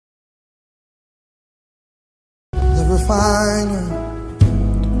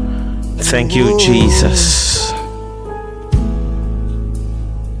Thank you, Jesus.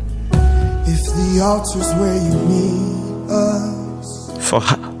 If the altar's where you meet us, for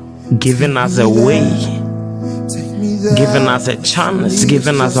giving us a way, giving us a chance,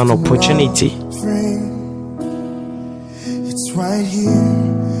 giving us an opportunity it's right here.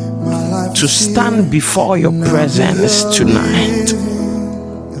 My life to stand before your presence tonight.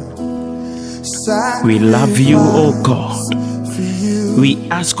 We love you, oh God. We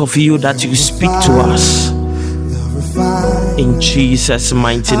ask of you that you speak to us. In Jesus'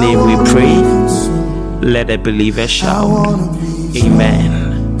 mighty name we pray. Let the believer shout,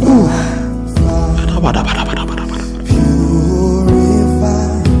 Amen. You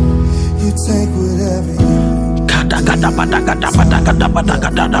take whatever you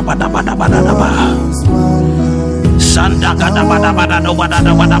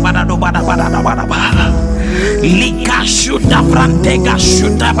Lika shuta brandega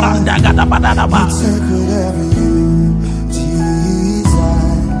shuta brandaga da badaba.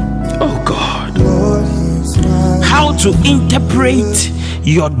 Oh God, how to interpret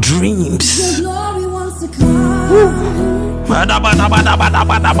your dreams?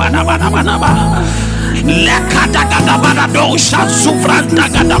 Lekadagadabaradosha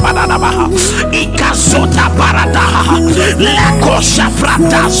sufrantagadabaradabaha ikazota baradaha lekosha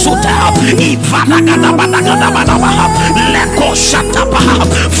frata suta ivadagadabadagadabadabaha lekosha tabaha.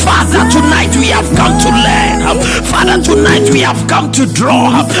 Father, tonight we have come to learn. Father, tonight we have come to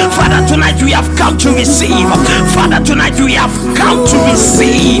draw. Father, tonight we have come to receive. Father, tonight we have come to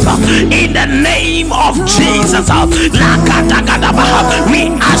receive in the name of Jesus.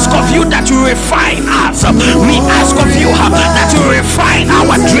 We ask of you that you refine us. We ask of you that you refine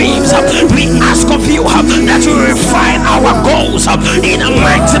our dreams. We ask of you that you refine our goals in the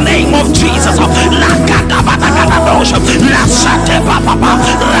mighty name of Jesus.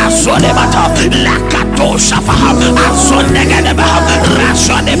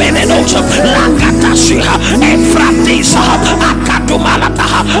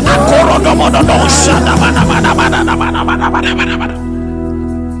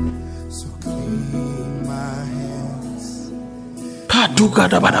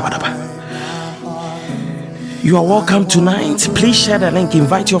 You are welcome tonight. Please share the link,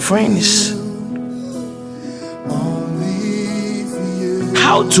 invite your friends.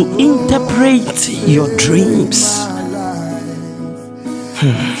 How to interpret your dreams.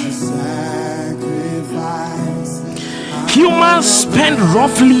 Humans spend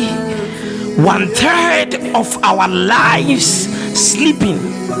roughly 1/3 of our lives sleeping.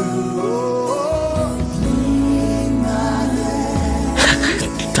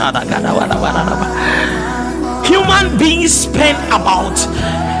 Human beings spend about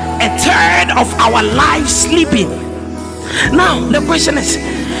 1/3 of our lives sleeping. Now the question is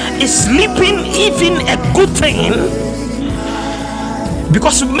sleeping even a good thing?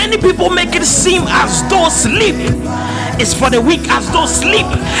 Because many people make it seem as though sleep is for the weak, as though sleep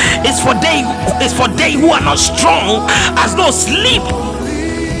is for they who are not strong, as though sleep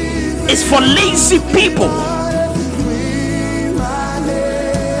is for lazy people.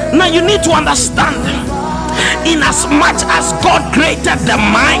 Now you need to understand, in as much as God created the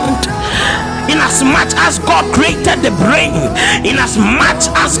mind, in as much as God created the brain, in as much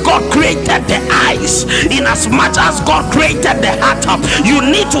as God created the eyes, in as much as God created the heart, you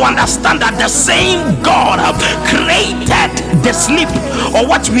need to understand that the same God created the sleep, or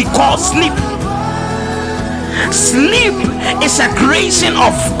what we call sleep. Sleep is a creation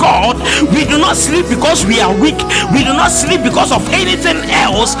of God. We do not sleep because we are weak. We do not sleep because of anything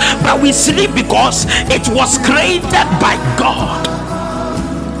else, but we sleep because it was created by God.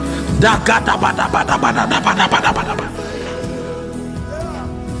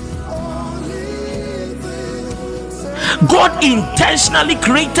 God intentionally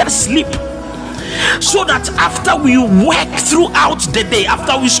created sleep so that after we work throughout the day,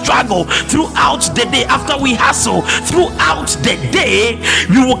 after we struggle throughout the day, after we hustle throughout the day,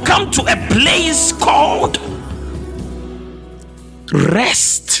 we will come to a place called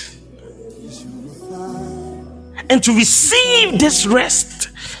rest. And to receive this rest,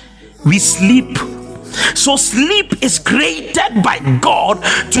 we sleep. So sleep is created by God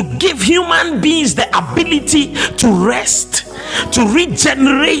to give human beings the ability to rest, to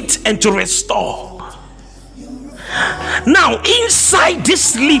regenerate, and to restore. Now inside this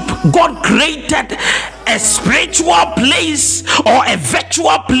sleep, God created a spiritual place or a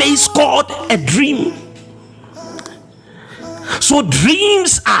virtual place called a dream. So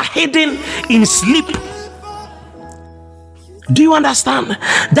dreams are hidden in sleep. Do you understand?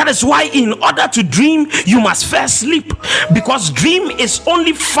 That is why in order to dream, you must first sleep, because dream is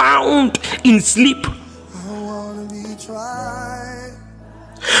only found in sleep.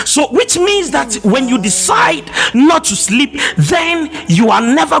 So which means that when you decide not to sleep, then you are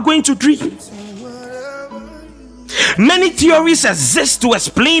never going to dream. Many theories exist to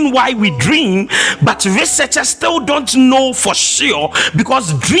explain why we dream, but researchers still don't know for sure,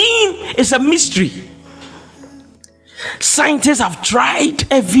 because dream is a mystery. Scientists have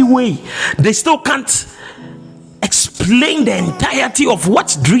tried every way. They still can't explain the entirety of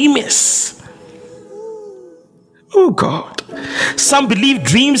what dream is. Oh God. Some believe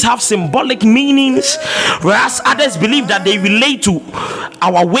dreams have symbolic meanings, whereas others believe that they relate to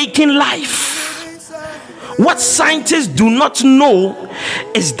our waking life. What scientists do not know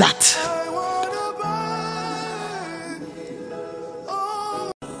is that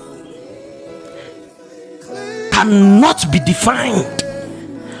cannot be defined,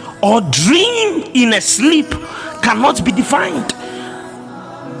 or dream in a sleep cannot be defined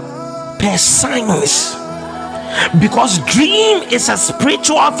per science, because dream is a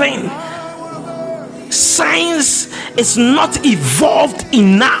spiritual thing. Science is not evolved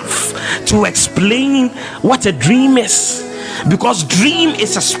enough to explain what a dream is, because dream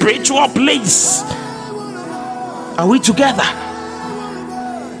is a spiritual place. Are we together?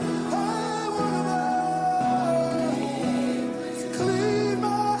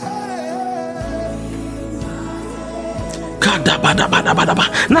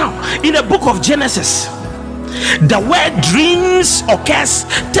 Now, in the book of Genesis, the word dreams occurs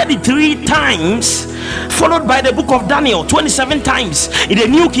 33 times, followed by the book of Daniel 27 times in the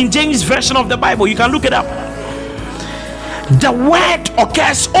New King James Version of the Bible. You can look it up. The word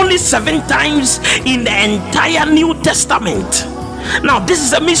occurs only 7 times in the entire New Testament. Now, this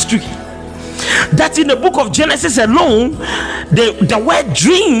is a mystery. That in the book of Genesis alone, the word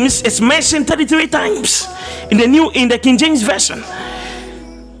dreams is mentioned 33 times in the King James Version.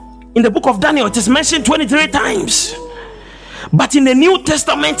 In the book of Daniel, it is mentioned 23 times. But in the New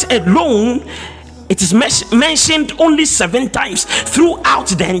Testament alone, it is mentioned only 7 times throughout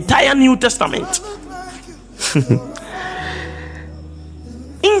the entire New Testament.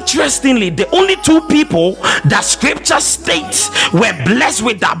 Interestingly, the only 2 people that scripture states were blessed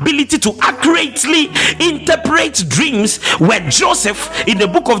with the ability to accurately interpret dreams were Joseph in the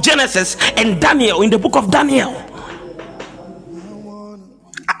book of Genesis and Daniel in the book of Daniel.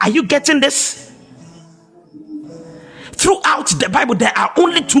 Are you getting this? Throughout the Bible, there are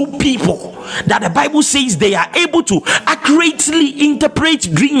only 2 people that the Bible says they are able to accurately interpret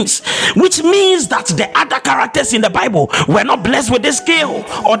dreams, which means that the other characters in the Bible were not blessed with this skill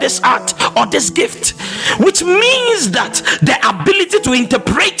or this art or this gift, which means that the ability to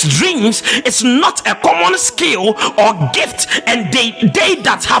interpret dreams is not a common skill or gift, and they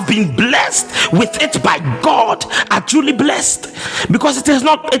that have been blessed with it by God are truly blessed, because it is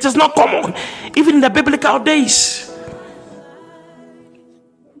not common even in the biblical days.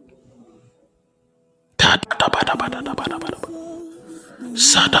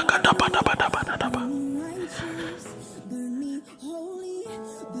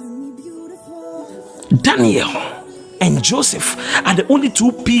 Daniel and Joseph are the only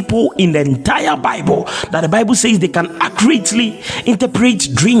 2 people in the entire Bible that the Bible says they can accurately interpret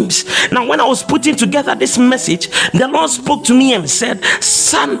dreams. Now, when I was putting together this message, the Lord spoke to me and said,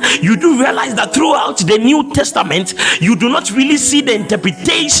 son, you do realize that throughout the New Testament, you do not really see the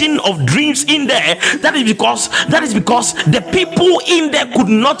interpretation of dreams in there. That is because the people in there could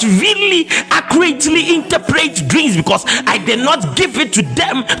not really accurately interpret dreams, because I did not give it to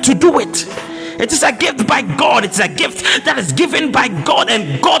them to do it. It is a gift by God. It's a gift that is given by God,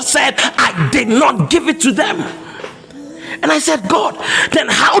 and God said, I did not give it to them. And I said, God, then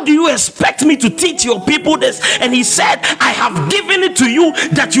how do you expect me to teach your people this? And he said, I have given it to you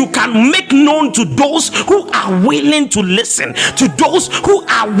that you can make known to those who are willing to listen, to those who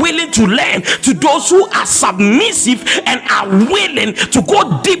are willing to learn, to those who are submissive and are willing to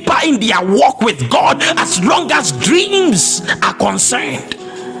go deeper in their walk with God, as long as dreams are concerned.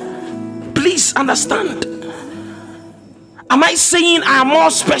 Please understand. Am I saying I am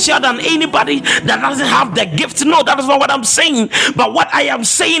more special than anybody that doesn't have the gift? No, that is not what I'm saying. But what I am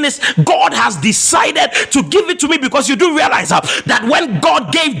saying is, God has decided to give it to me, because you do realize that when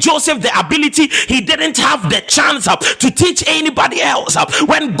God gave Joseph the ability, he didn't have the chance to teach anybody else.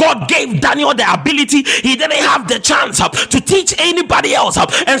 When God gave Daniel the ability, he didn't have the chance to teach anybody else.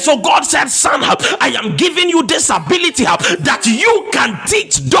 And so God said, son, I am giving you this ability that you can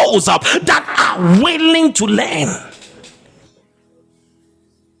teach those that are willing to learn.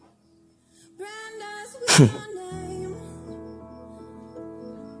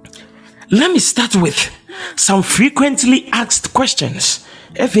 Let me start with some frequently asked questions,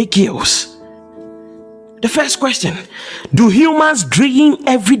 FAQs. The first question: do humans dream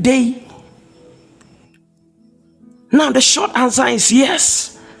every day? Now, the short answer is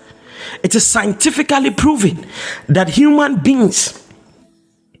yes. It is scientifically proven that human beings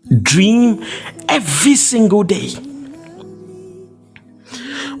dream every single day.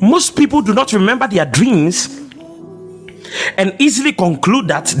 Most people do not remember their dreams and easily conclude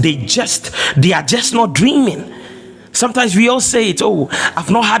that they are just not dreaming. Sometimes we all say it, oh, I've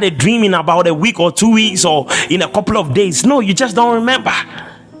not had a dream in about a week or 2 weeks or in a couple of days. No, you just don't remember.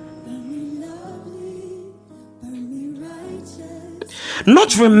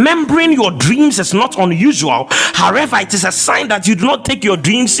 Not remembering your dreams is not unusual. However, it is a sign that you do not take your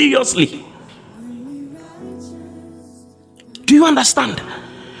dreams seriously. Do you understand?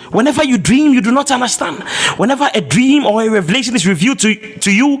 Whenever you dream, you do not understand. Whenever a dream or a revelation is revealed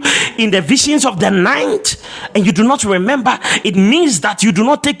to you in the visions of the night and you do not remember, it means that you do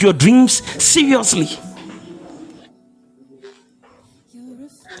not take your dreams seriously.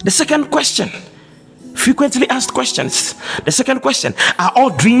 The second question, frequently asked questions. The second question: are all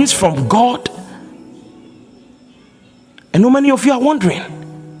dreams from God? And many of you are wondering,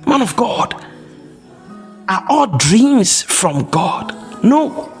 man of God, are all dreams from God?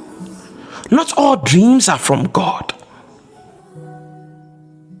 No, not all dreams are from God.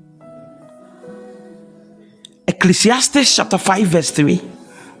 Ecclesiastes chapter 5 verse 3.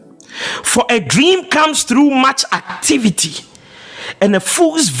 For a dream comes through much activity, and a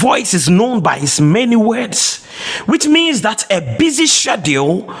fool's voice is known by his many words. Which means that a busy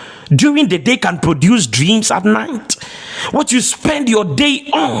schedule during the day can produce dreams at night. What you spend your day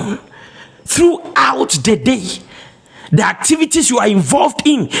on throughout the day, the activities you are involved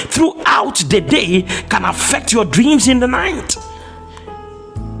in throughout the day, can affect your dreams in the night.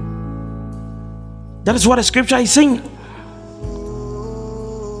 That is what the scripture is saying.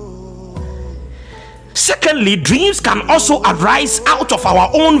 Secondly, dreams can also arise out of our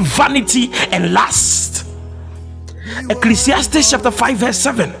own vanity and lust. Ecclesiastes chapter 5 verse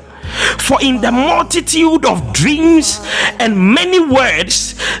 7. For in the multitude of dreams and many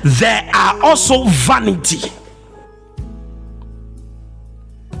words, there are also vanity.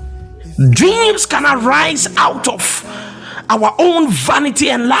 Dreams can arise out of our own vanity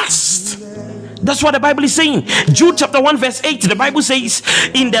and lust. That's what the Bible is saying. Jude chapter 1 verse 8, the Bible says,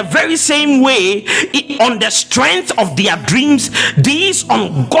 in the very same way, on the strength of their dreams, these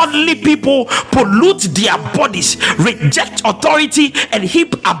ungodly people pollute their bodies, reject authority, and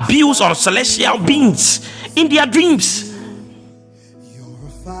heap abuse on celestial beings in their dreams.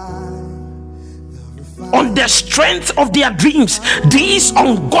 On the strength of their dreams, these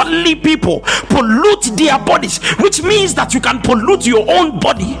ungodly people pollute their bodies, which means that you can pollute your own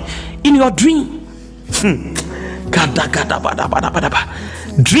body in your dream.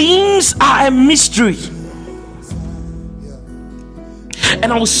 Dreams are a mystery,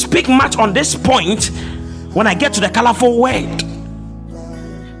 and I will speak much on this point when I get to the colorful word.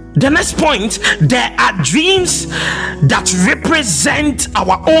 The next point: there are dreams that represent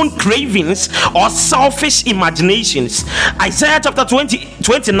our own cravings or selfish imaginations. Isaiah chapter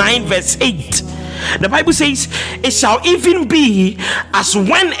 29 verse 8. The Bible says, it shall even be as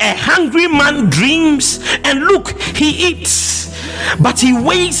when a hungry man dreams, and look, he eats, but he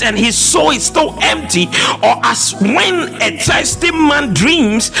wakes and his soul is still empty. Or as when a thirsty man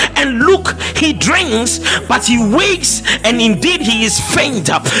dreams, and look, he drinks, but he wakes and indeed he is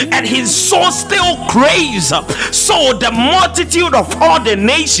faint, and his soul still craves. So the multitude of all the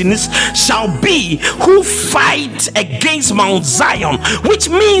nations shall be who fight against Mount Zion. Which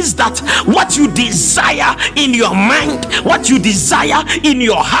means that what you desire in your mind, what you desire in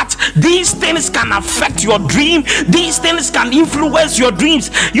your heart, these things can affect your dream. These things can influence your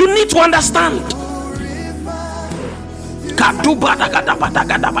dreams. You need to understand.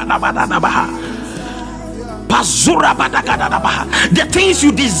 The things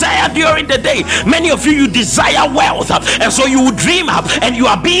you desire during the day. Many of you desire wealth, and so you dream and you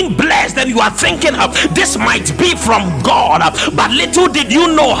are being blessed, and you are thinking this might be from God. But little did you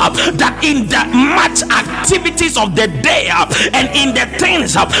know that in the much activities of the day and in the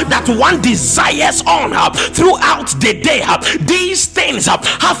things that one desires on throughout the day, these things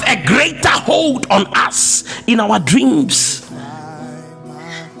have a greater hold on us in our dreams.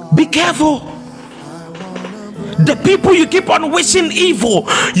 Be careful. The people you keep on wishing evil,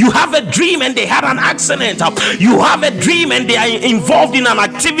 you have a dream and they had an accident. You have a dream and they are involved in an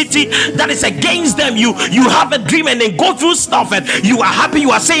activity that is against them. You have a dream and they go through stuff, and you are happy.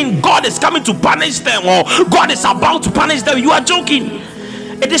 You are saying God is coming to punish them, or God is about to punish them. You are joking.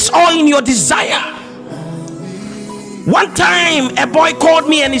 It is all in your desire. One time a boy called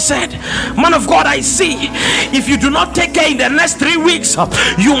me and he said, "Man of God, I see if you do not take care in the next 3 weeks,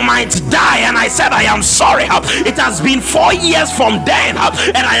 you might die." And I said, "I am sorry. It has been 4 years from then,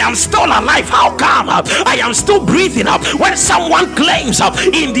 and I am still alive. How come I am still breathing? When someone claims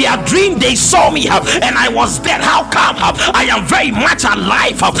in their dream they saw me and I was dead, how come I am very much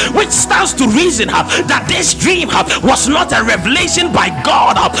alive?" Which stands to reason that this dream was not a revelation by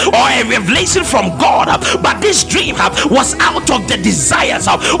God or a revelation from God, but this dream was out of the desires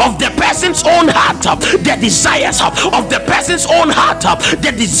of the person's own heart, the desires of the person's own heart,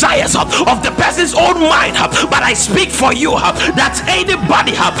 the desires of the person's own mind. But I speak for you that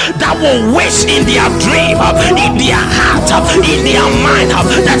anybody that will wish in their dream, in their heart, in their mind,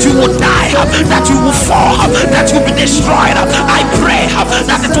 that you will die, that you will fall, that you will be destroyed, I pray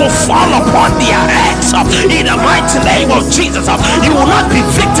that it will fall upon their heads in the mighty name of Jesus. You will not be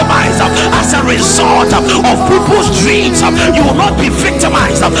victimized as a result of people's dreams. You will not be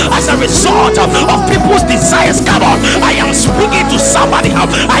victimized as a result of people's desires. Come on, I am speaking to somebody.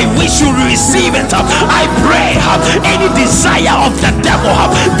 I wish you receive it. I pray any desire of the devil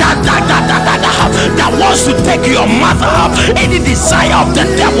that wants to take your mother, any desire of the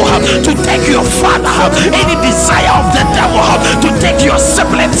devil to take your father, any desire of the devil to take your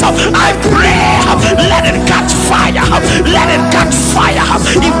siblings, I pray, let it catch fire. Let it catch fire.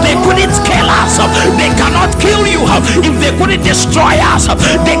 If they couldn't kill us, they cannot kill you. If they couldn't destroy us,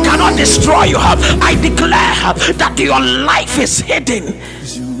 they cannot destroy you. I declare that your life is hidden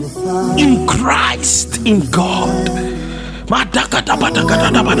in Christ, in God.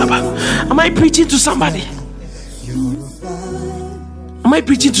 Am I preaching to somebody? Am I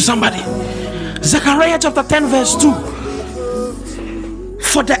preaching to somebody? Zechariah chapter 10 verse 2.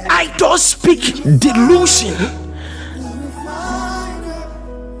 For the idols speak delusion.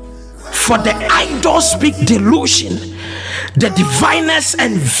 For the idols speak delusion. The diviners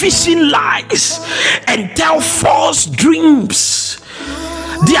and vision lies and tell false dreams.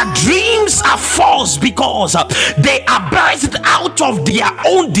 Their dreams are false because they are birthed out of their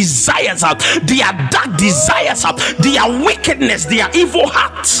own desires, their dark desires, their wickedness, their evil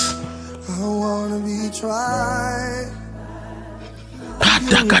hearts. I wanna be tried.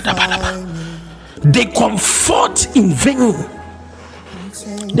 They comfort in vain.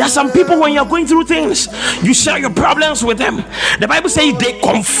 There are some people, when you're going through things, you share your problems with them. The Bible says they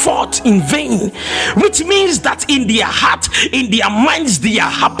comfort in vain, which means that in their heart, in their minds, they are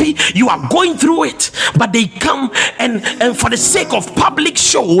happy you are going through it, but they come and for the sake of public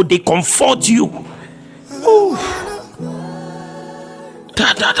show, they comfort you. Ooh.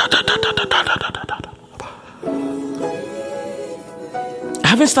 I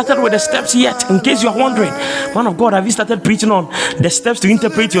haven't started with the steps yet. In case you're wondering, man of God, have you started preaching on the steps to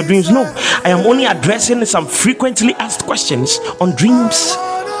interpret your dreams? No, I am only addressing some frequently asked questions on dreams.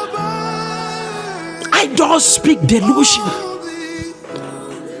 Idols speak delusion.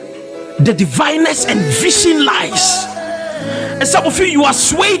 The diviners and vision lies. And some of you are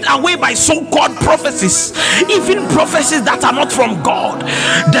swayed away by so-called prophecies, even prophecies that are not from God.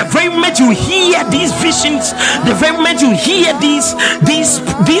 The very moment you hear these visions, the very moment you hear these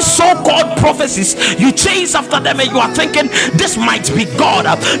so-called prophecies, you chase after them and you are thinking, this might be God,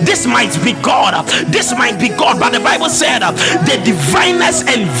 this might be God, this might be God. But the Bible said the diviners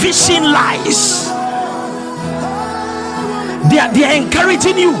and vision lies. They are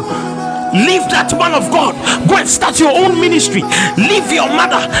encouraging you. Leave that man of God, go and start your own ministry. Leave your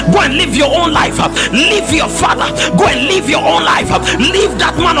mother, go and live your own life. Leave your father, go and live your own life. Leave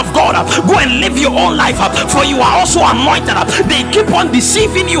that man of God, go and live your own life, for you are also anointed. They keep on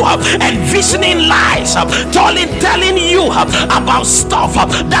deceiving you and visioning lies, telling you about stuff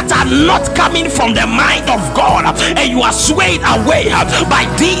that are not coming from the mind of God, and you are swayed away by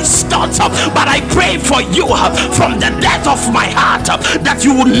these thoughts. But I pray for you from the depth of my heart that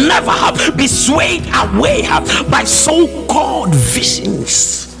you will never be swayed away by so-called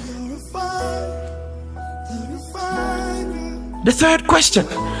visions. The third question: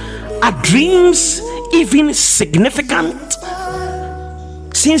 are dreams even significant?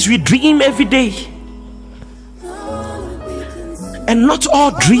 Since we dream every day, and not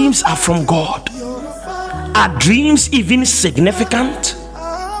all dreams are from God, are dreams even significant?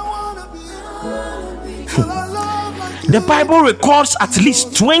 The Bible records at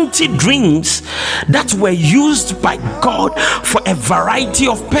least 20 dreams that were used by God for a variety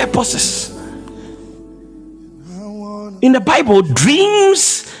of purposes. In the Bible,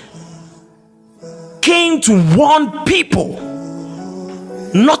 dreams came to warn people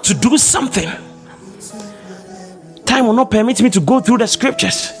not to do something. Time will not permit me to go through the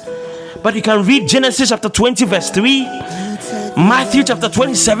scriptures, but you can read Genesis chapter 20 verse 3, Matthew chapter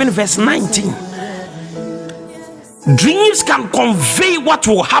 27 verse 19. Dreams can convey what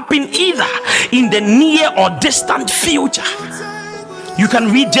will happen either in the near or distant future. You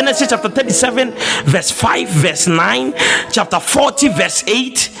can read Genesis chapter 37 verse 5 verse 9, chapter 40 verse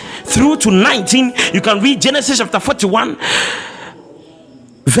 8 through to 19. You can read Genesis chapter 41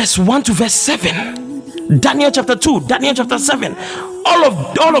 verse 1 to verse 7, Daniel chapter 2, Daniel chapter 7.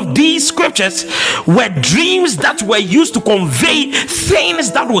 All of these scriptures were dreams that were used to convey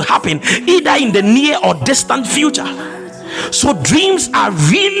things that will happen either in the near or distant future. So dreams are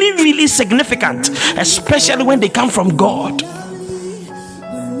really, really significant, especially when they come from God.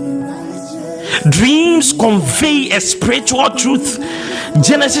 Dreams convey a spiritual truth.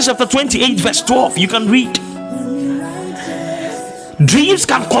 Genesis chapter 28 verse 12, you can read. Dreams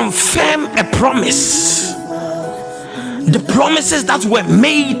can confirm a promise. The promises that were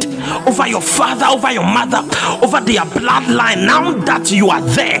made over your father, over your mother, over their bloodline. Now that you are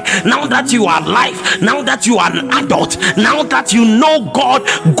there, now that you are alive, now that you are an adult, now that you know God,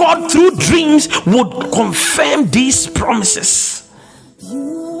 God through dreams would confirm these promises.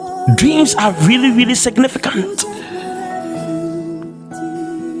 Dreams are really, really significant.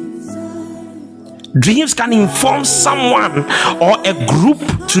 Dreams can inform someone or a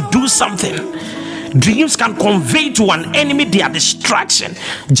group to do something. Dreams can convey to an enemy their distraction.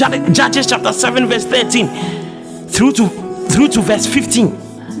 Judges chapter 7 verse 13 through to verse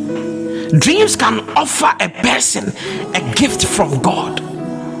 15. Dreams can offer a person a gift from God.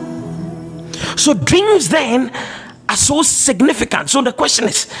 So dreams then are so significant. So the question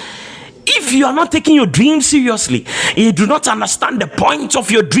is, if you are not taking your dreams seriously, you do not understand the point of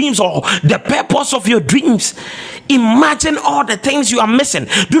your dreams or the purpose of your dreams, imagine all the things you are missing.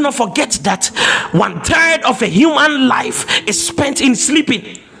 Do not forget that 1/3 of a human life is spent in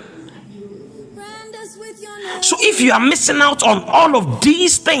sleeping. So if you are missing out on all of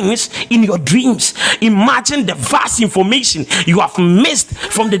these things in your dreams, imagine the vast information you have missed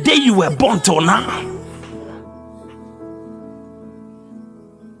from the day you were born till now.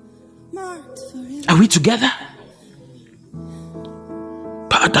 Are we together?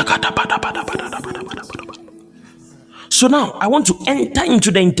 So now I want to enter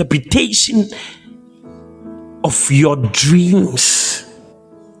into the interpretation of your dreams.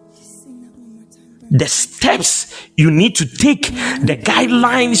 The steps you need to take, the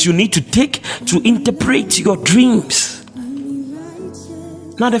guidelines you need to take to interpret your dreams.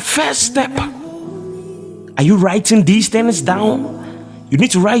 Now the first step, are you writing these things down? You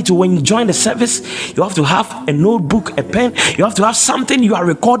need to write when you join the service. You have to have a notebook, a pen. You have to have something you are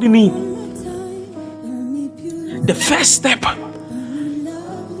recording in. The first step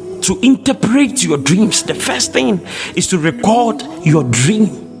to interpret your dreams, the first thing is to record your dream.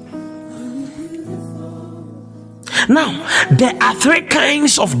 Now, there are 3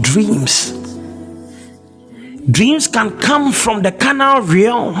 kinds of dreams. Dreams can come from the carnal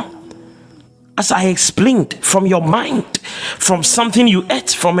realm, as I explained, from your mind, from something you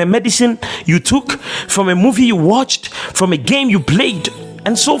ate, from a medicine you took, from a movie you watched, from a game you played,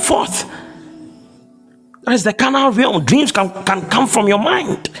 and so forth. That is the carnal realm. Dreams can come from your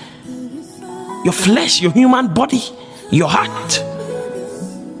mind, your flesh, your human body, your heart.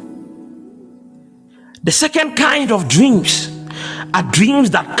 The second kind of dreams are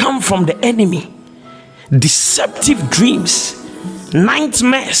dreams that come from the enemy, deceptive dreams,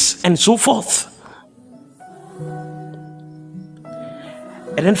 nightmares, and so forth.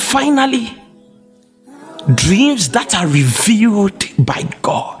 And then finally, dreams that are revealed by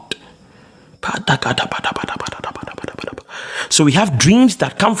God. So we have dreams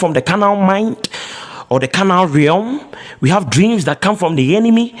that come from the carnal mind or the carnal realm. We have dreams that come from the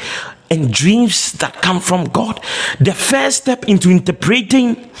enemy and dreams that come from God. The first step into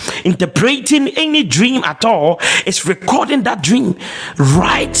interpreting any dream at all is recording that dream.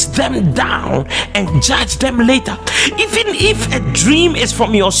 Write them down and judge them later. Even if a dream is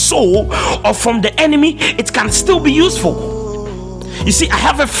from your soul or from the enemy, it can still be useful. You see, I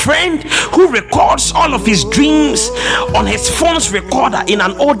have a friend who records all of his dreams on his phone's recorder in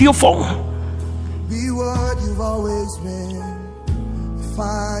an audio form. Be what you've always been.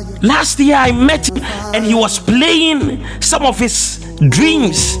 Last year I met him and he was playing some of his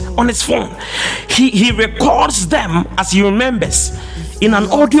dreams on his phone. He records them as he remembers in an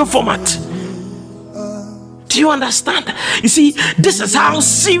audio format. Do you understand? You see, this is how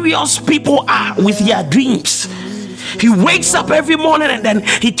serious people are with their dreams. He wakes up every morning and then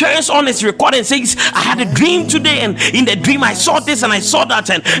he turns on his recorder and says, I had a dream today, and in the dream I saw this and I saw that,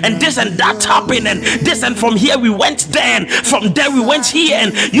 and this and that happened, and this, and from here we went there, and from there we went here.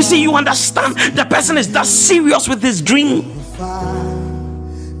 And you see, you understand, the person is that serious with his dream.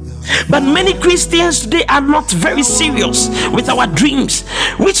 But many Christians today are not very serious with our dreams,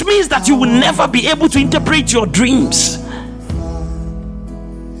 which means that you will never be able to interpret your dreams.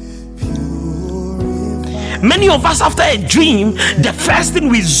 Many of us, after a dream, the first thing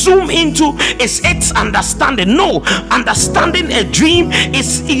we zoom into is its understanding. No, understanding a dream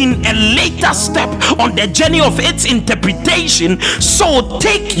is in a later step on the journey of its interpretation. So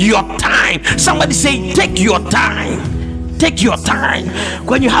take your time. Somebody say, take your time. Take your time.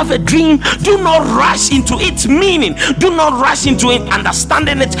 When you have a dream, do not rush into its meaning. Do not rush into it,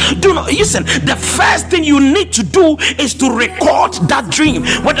 understanding it. Do not listen. The first thing you need to do is to record that dream.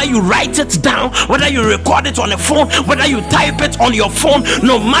 Whether you write it down, whether you record it on a phone, whether you type it on your phone,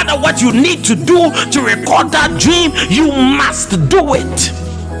 no matter what you need to do to record that dream, you must do it.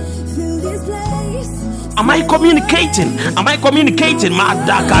 Am I communicating? Am I communicating?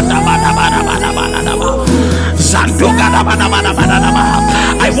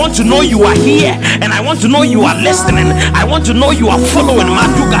 I want to know you are here, and I want to know you are listening. I want to know you are following.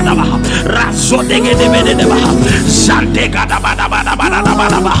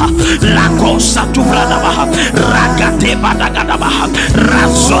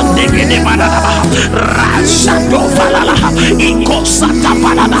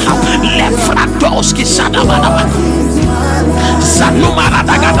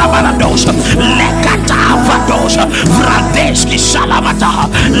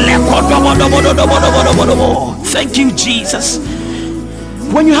 Thank you, Jesus.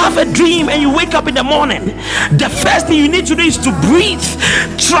 When you have a dream and you wake up in the morning, the first thing you need to do is to breathe.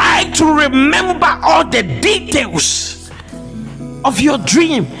 Try to remember all the details of your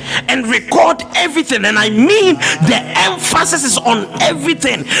dream and record everything. And I mean, the emphasis is on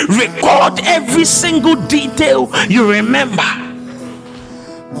everything. Record every single detail you remember.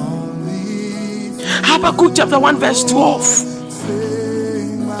 Habakkuk chapter 1 verse 12.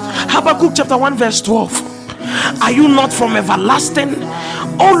 Habakkuk chapter 1 verse 12. Are you not from everlasting?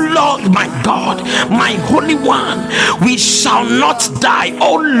 O Lord, my God, my Holy One, we shall not die.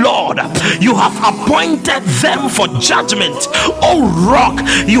 O Lord, you have appointed them for judgment. O Rock,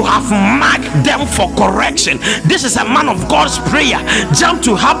 you have marked them for correction. This is a man of God's prayer. Jump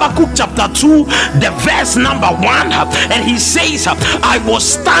to Habakkuk chapter 2, the verse number 1, and he says, I will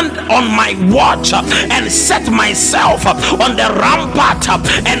stand on my watch and set myself on the rampart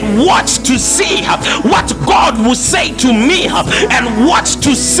and watch to see what God will say to me, and watch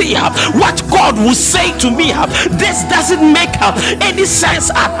to see what God will say to me. This doesn't make any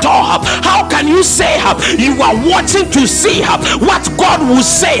sense at all. How can you say you are watching to see what God will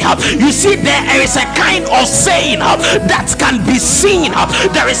say? You see, there is a kind of saying that can be seen.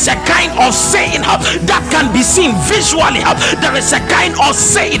 There is a kind of saying that can be seen visually. There is a kind of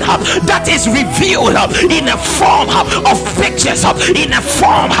saying that is revealed in a form of pictures, in a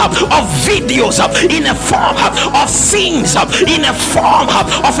form of videos, in a form of scenes, in a form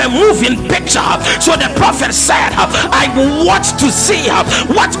of a moving picture. So the prophet said, I will watch to see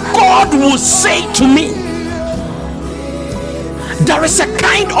what God will say to me. There is a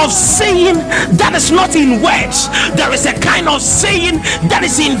kind of saying that is not in words. There is a kind of saying that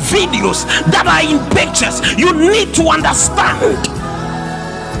is in videos, that are in pictures. You need to understand.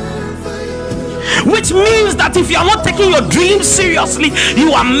 Which means that if you are not taking your dreams seriously,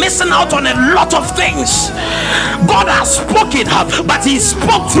 you are missing out on a lot of things. God has spoken, but he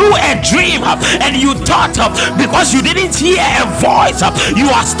spoke through a dream, and you thought because you didn't hear a voice, you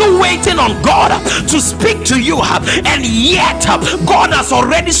are still waiting on God to speak to you, and yet God has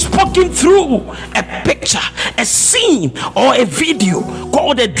already spoken through a picture, a scene, or a video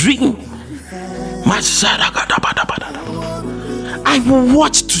called a dream. I will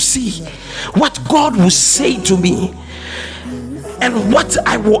watch to see what God will say to me, and what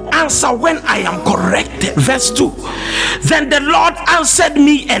I will answer when I am corrected. Verse 2. Then the Lord answered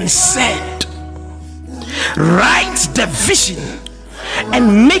me and said, write the vision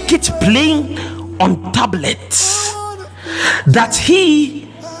and make it plain on tablets, that he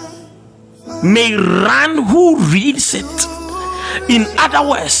may run who reads it. In other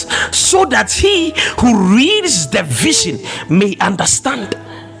words, so that he who reads the vision may understand.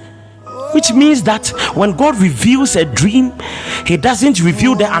 Which means that when God reveals a dream, he doesn't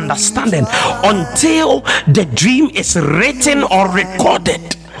reveal the understanding until the dream is written or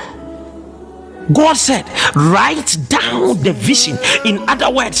recorded. God said, write down the vision. In other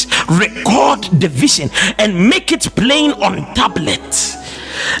words, record the vision and make it plain on tablets,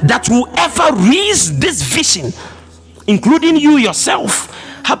 that whoever reads this vision, including you yourself,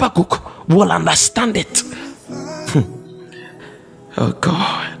 Habakkuk, will understand it. Oh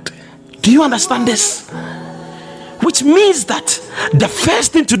God, do you understand this? Which means that the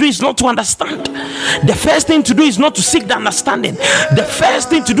first thing to do is not to understand. The first thing to do is not to seek the understanding. The first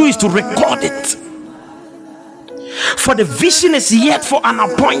thing to do is to record it. For the vision is yet for an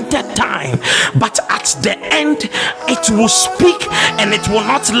appointed time, but at the end it will speak and it will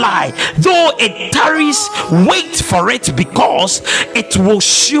not lie. Though it tarries, wait for it, because it will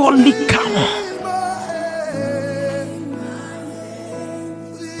surely come.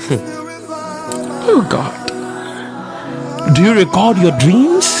 Oh God. Do you record your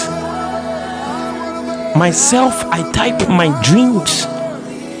dreams? Myself, I type my dreams,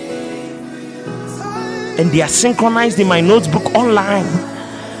 and they are synchronized in my notebook online.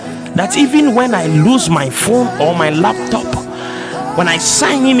 That even when I lose my phone or my laptop, when I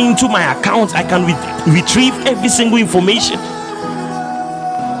sign in into my account, I can retrieve every single information.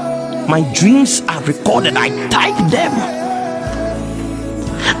 My dreams are recorded. I type them.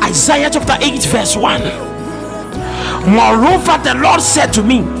 Isaiah chapter 8 verse 1. Moreover, the Lord said to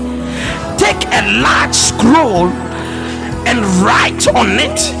me, take a large scroll and write on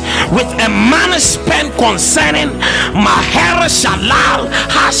it with a man's pen concerning Maher Shalal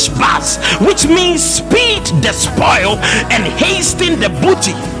Hashbaz, which means speed the spoil and hasten the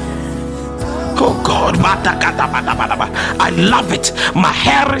booty. Oh God, I love it.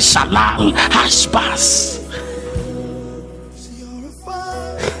 Maher Shalal Hashbaz.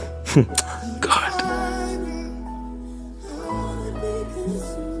 God.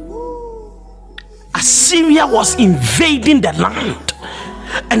 Assyria was invading the land,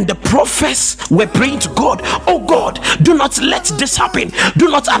 and the prophets were praying to God, oh God, do not let this happen, do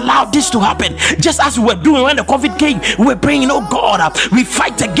not allow this to happen. Just as we were doing when the COVID came, we were praying, oh God, we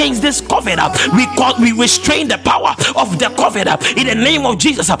fight against this COVID, we restrain the power of the COVID in the name of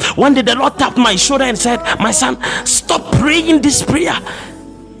Jesus. One day the Lord tapped my shoulder and said, my son, stop praying this prayer.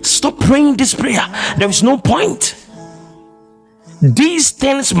 Stop praying this prayer. There is no point. These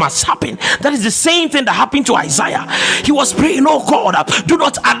things must happen. That is the same thing that happened to Isaiah. He was praying, oh God, do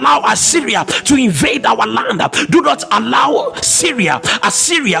not allow Assyria to invade our land. Do not allow Assyria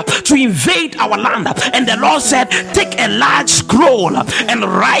to invade our land. And the Lord said, take a large scroll and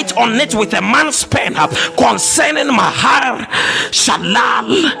write on it with a man's pen concerning Maher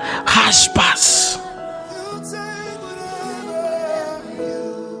Shalal Hashbaz.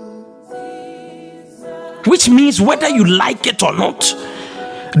 Which means whether you like it or not,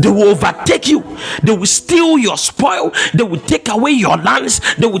 they will overtake you. They will steal your spoil. They will take away your lands.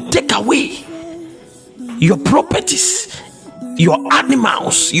 They will take away your properties, your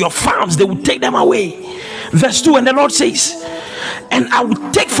animals, your farms. They will take them away. Verse 2, and the Lord says, and I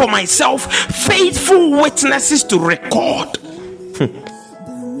will take for myself faithful witnesses to record.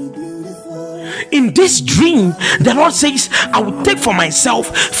 In this dream, the Lord says, I will take for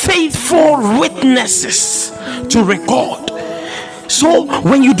myself faithful witnesses to record. So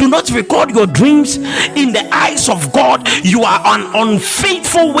when you do not record your dreams in the eyes of God, you are an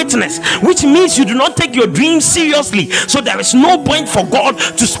unfaithful witness, which means you do not take your dreams seriously. So there is no point for God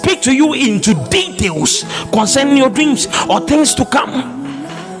to speak to you into details concerning your dreams or things to come.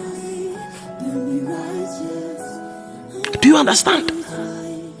 Do you understand?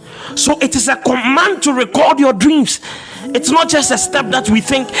 So it is a command to record your dreams. It's not just a step that we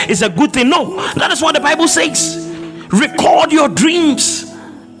think is a good thing. No, that is what the Bible says. Record your dreams.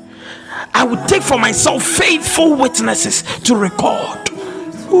 I will take for myself faithful witnesses to record.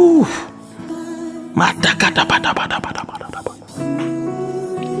 Ooh.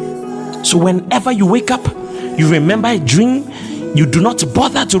 So whenever you wake up, you remember a dream, you do not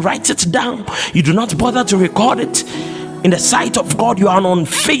bother to write it down. You do not bother to record it. In the sight of God, you are an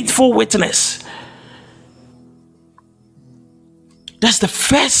unfaithful witness. That's the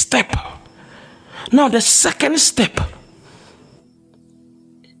first step. Now, the second step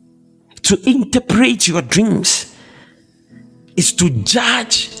to interpret your dreams is to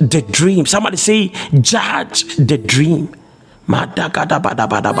judge the dream. Somebody say, judge the dream.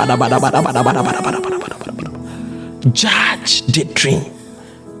 Judge the dream.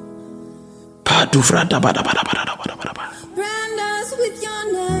 With your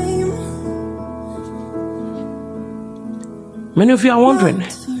name. Many of you are wondering,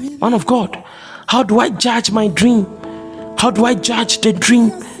 man of God, how do I judge my dream? How do I judge the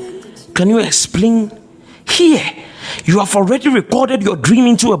dream? Can you explain? Here, you have already recorded your dream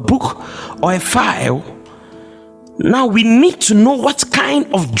into a book or a file. Now we need to know what kind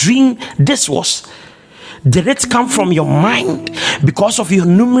of dream this was. Did it come from your mind because of your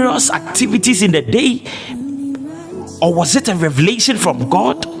numerous activities in the day? Or was it a revelation from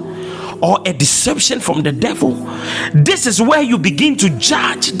God? Or a deception from the devil? This is where you begin to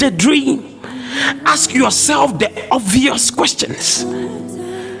judge the dream. Ask yourself the obvious questions.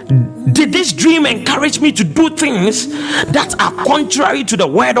 Did this dream encourage me to do things that are contrary to the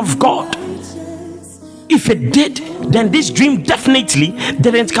word of God? If it did, then this dream definitely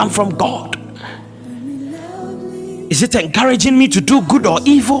didn't come from God. Is it encouraging me to do good or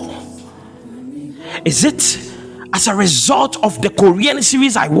evil? Is it as a result of the Korean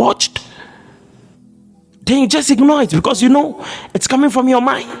series I watched? Then you just ignore it because you know it's coming from your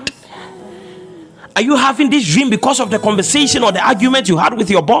mind. Are you having this dream because of the conversation or the argument you had with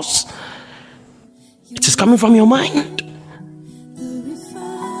your boss? It is coming from your mind.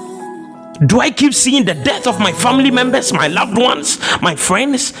 Do I keep seeing the death of my family members, my loved ones, my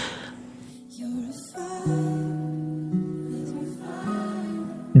friends?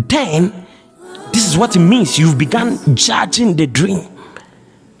 Then, this is what it means. You've begun judging the dream.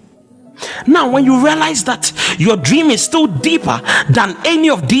 Now, when you realize that your dream is still deeper than any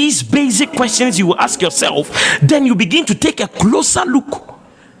of these basic questions you will ask yourself, then you begin to take a closer look.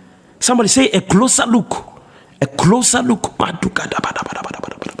 Somebody say a closer look. A closer look.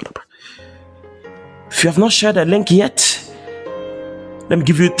 If you have not shared the link yet, let me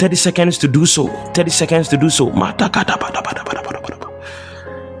give you 30 seconds to do so. 30 seconds to do so.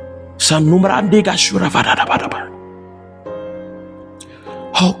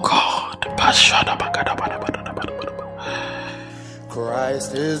 Oh God.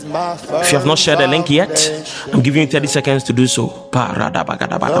 Christ is my firm If you have not shared the link yet, I'm giving you 30 seconds to do so.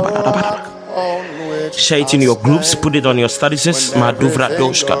 Share it in your groups, put it on your statuses.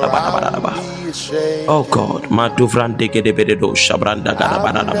 Oh God,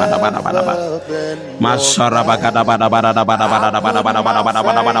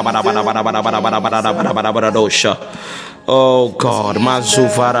 oh God,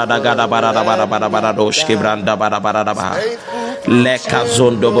 Mazuvara da gada barada barada doshki branda barada leka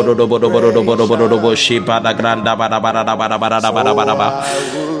zondo bodo shiba da granda barada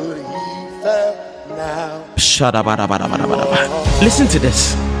shada barada. Listen to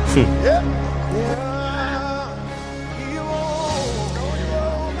this.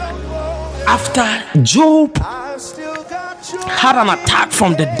 After Job had an attack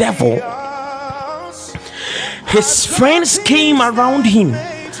from the devil, his friends came around him,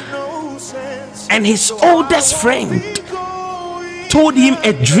 and his oldest friend told him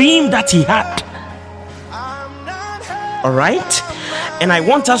a dream that he had. All right, and I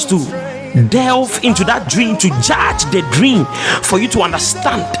want us to delve into that dream, to judge the dream, for you to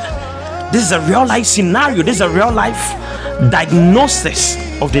understand this is a real life scenario, this is a real life diagnosis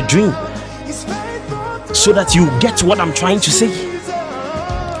of the dream, so that you get what I'm trying to say,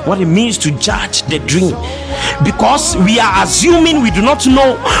 what it means to judge the dream. Because we are assuming, we do not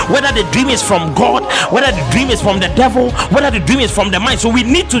know whether the dream is from God, whether the dream is from the devil, whether the dream is from the mind. So we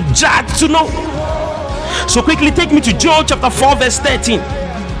need to judge to know. So quickly take me to Job chapter 4 verse 13.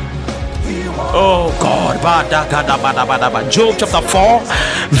 Oh God, Job chapter 4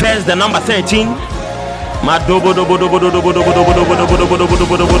 verse the number 13. Thank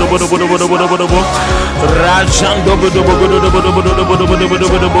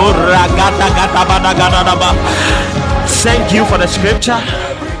you for the scripture.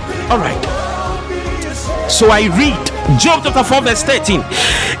 All right, so I read Job chapter 4 verse 13.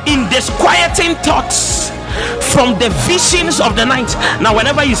 In disquieting thoughts from the visions of the night. Now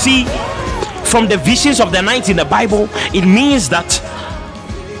whenever you see from the visions of the night in the Bible, it means that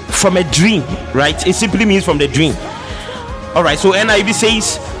from a dream, right? It simply means from the dream. All right, so NIV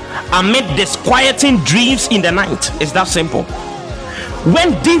says amid disquieting dreams in the night. It's that simple.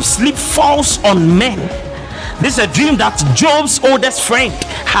 When deep sleep falls on men, this is a dream that Job's oldest friend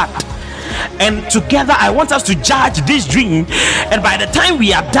had, and together I want us to judge this dream, and by the time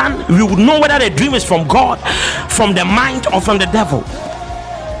we are done, we will know whether the dream is from God, from the mind, or from the devil.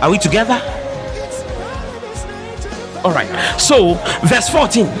 Are we together? All right, so verse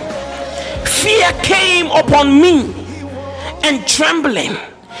 14. Fear came upon me and trembling,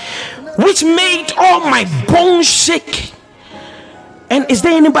 which made all my bones shake. And is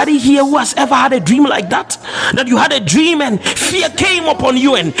there anybody here who has ever had a dream like that? That you had a dream and fear came upon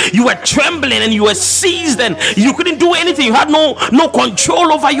you and you were trembling and you were seized and you couldn't do anything. You had no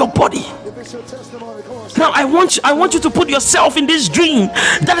control over your body. Now I want you to put yourself in this dream.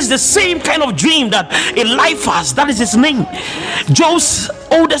 That is the same kind of dream that Eliphaz, that is his name, Job's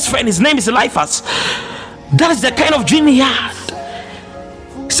oldest friend, his name is Eliphaz. That is the kind of dream he had.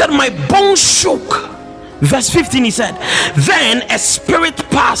 He said, my bones shook. Verse 15, he said, then a spirit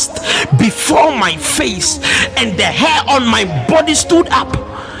passed before my face and the hair on my body stood up.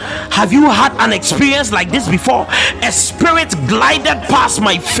 Have you had an experience like this before? A spirit glided past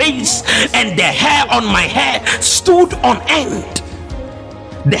my face and the hair on my head stood on end.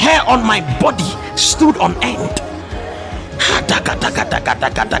 The hair on my body stood on end.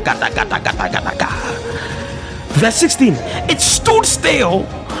 Verse 16, it stood still,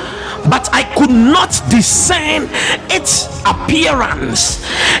 but I could not discern its appearance.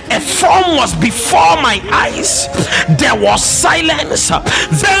 A form was before my eyes. There was silence.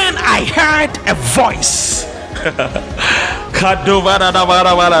 Then I heard a voice.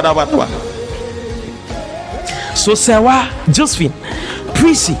 So Sarah, Josephine,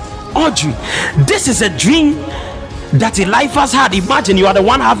 Prissy, Audrey, this is a dream that Eliphaz had. Imagine you are the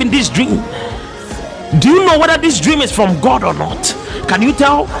one having this dream. Do you know whether this dream is from God or not? Can you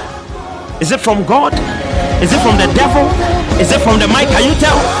tell? Is it from God? Is it from the devil? Is it from the mic? Can you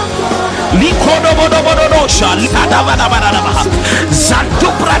tell?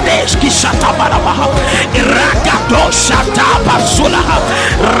 Zantu Pradesh Kishata Barabaha Iragato Shata Basulaha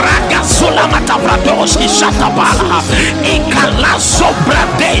Ragasula Matabrados Kishata Balaha Ikalaso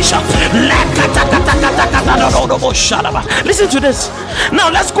Bradesha Lakata. Listen to this. Now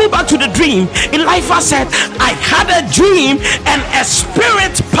let's go back to the dream. Eliphaz said, I had a dream and a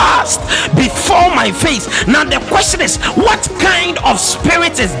spirit passed before my face. Now the question is, what kind of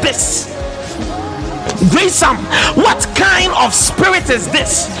spirit is this? Great Sam, what kind of spirit is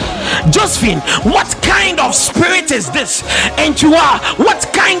this? Josephine, what kind of spirit is this? And you are, what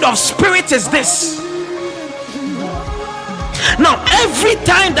kind of spirit is this? Now, every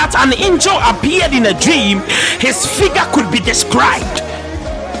time that an angel appeared in a dream, his figure could be described.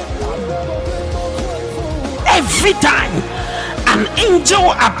 Every time an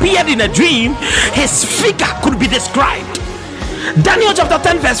angel appeared in a dream, his figure could be described. Daniel chapter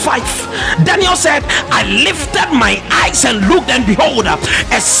 10 verse 5, Daniel said, I lifted my eyes and looked, and behold,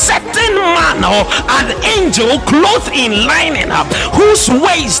 a certain man or an angel clothed in linen, whose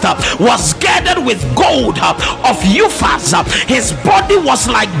waist was girded with gold of Uphaz. His body was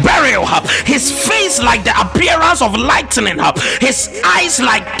like beryl, his face like the appearance of lightning, his eyes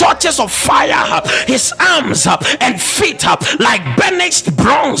like torches of fire, his arms and feet like burnished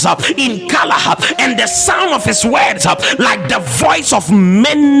bronze in color, and the sound of his words like the voice of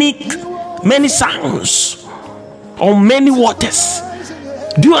many sounds or many waters.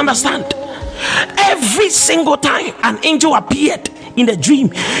 Do you understand? Every single time an angel appeared in the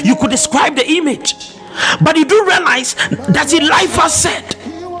dream, you could describe the image. But you do realize that Eliphaz said,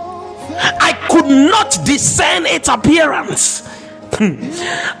 I could not discern its appearance.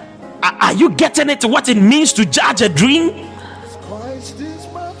 Are you getting it? What it means to judge a dream?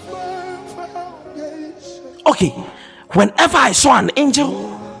 Okay, whenever I saw an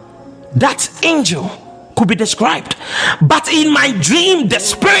angel, that angel could be described. But in my dream, the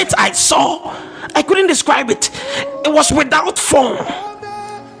spirit I saw, I couldn't describe it. It was without form.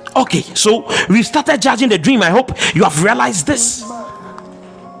 Okay, so we started judging the dream. I hope you have realized this.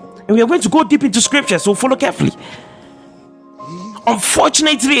 And we are going to go deep into scripture, so follow carefully.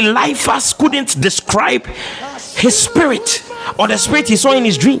 Unfortunately, Eliphaz couldn't describe his spirit or the spirit he saw in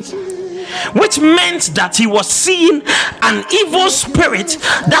his dream, which meant that he was seeing an evil spirit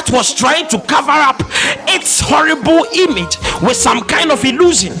that was trying to cover up its horrible image with some kind of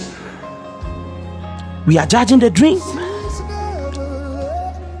illusion. We are judging the dream.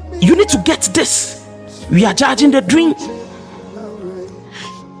 You need to get this. We are judging the dream.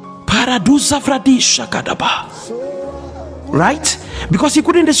 Right? Because he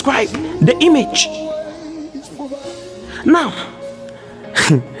couldn't describe the image. Now,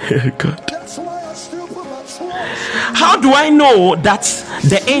 God, how do I know that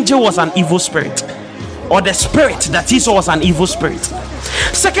the angel was an evil spirit, or the spirit that he saw was an evil spirit?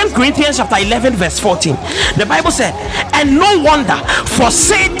 2 Corinthians chapter 11 verse 14, the Bible said, and no wonder, for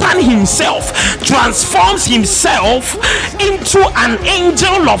Satan himself transforms himself into an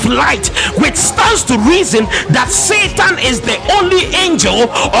angel of light, which stands to reason that Satan is the only angel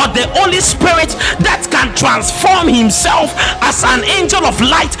or the only spirit that can can transform himself as an angel of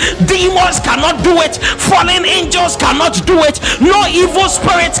light. Demons cannot do it, fallen angels cannot do it, no evil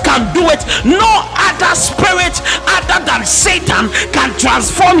spirits can do it, no other spirit other than Satan can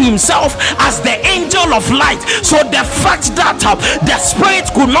transform himself as the angel of light. So the fact that the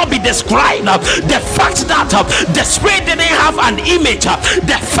spirit could not be described, the fact that the spirit didn't have an image,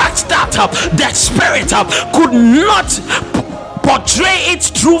 the fact that the spirit could not portray its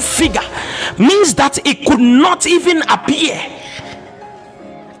true figure, means that it could not even appear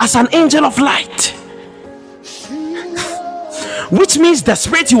as an angel of light. Which means the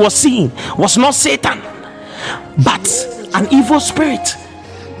spirit he was seeing was not Satan, but an evil spirit.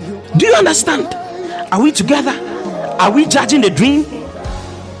 Do you understand? Are we together? Are we judging the dream?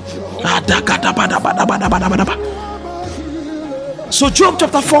 So Job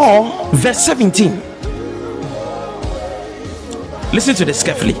chapter 4 verse 17. Listen to this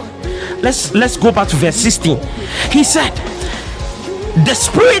carefully. Let's go back to verse 16. He said, the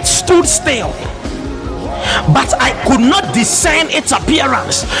spirit stood still, but I could not discern its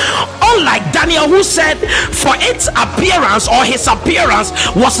appearance. Unlike Daniel, who said for its appearance, or his appearance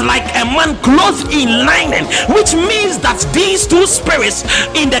was like a man clothed in linen, which means that these two spirits,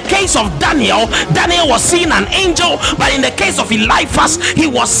 in the case of Daniel was seeing an angel, but in the case of Eliphaz, he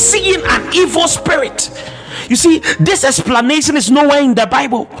was seeing an evil spirit. You see, this explanation is nowhere in the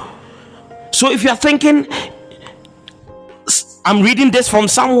Bible. So if you are thinking I'm reading this from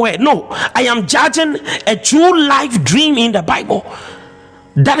somewhere, no, I am judging a true life dream in the Bible.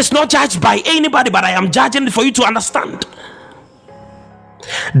 That is not judged by anybody, but I am judging it for you to understand.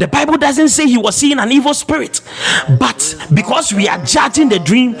 The Bible doesn't say he was seeing an evil spirit, but because we are judging the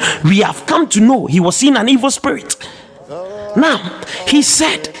dream, we have come to know he was seeing an evil spirit. Now, he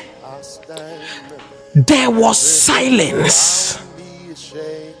said there was silence,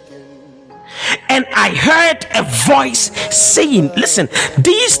 and I heard a voice saying, listen,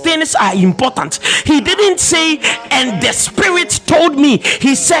 these things are important. He didn't say, and the spirit told me.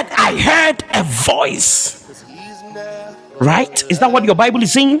 He said, I heard a voice. Right? Is that what your Bible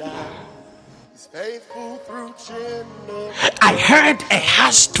is saying? I heard a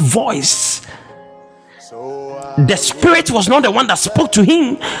hushed voice. The spirit was not the one that spoke to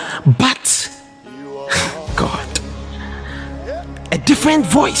him, but God, a different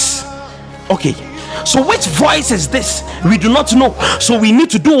voice. Okay, so which voice is this? We do not know. So we need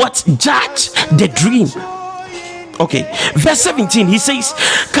to do what? Judge the dream. Okay, verse 17, he says,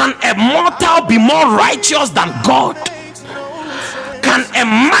 can a mortal be more righteous than God? Can a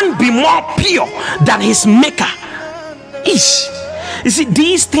man be more pure than his maker? Ish. You see,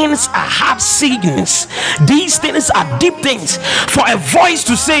 these things are hard sayings. These things are deep things. For a voice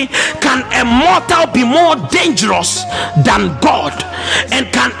to say, can a mortal be more dangerous than God?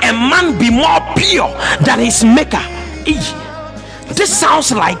 And can a man be more pure than his maker? This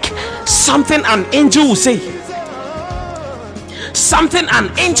sounds like something an angel will say. Something an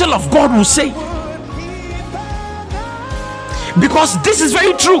angel of God will say. Because this is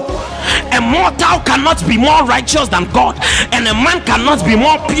very true. A mortal cannot be more righteous than God, and a man cannot be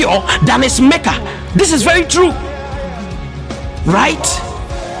more pure than his maker. This is very true, right?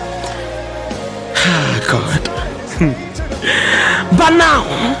 God. But now,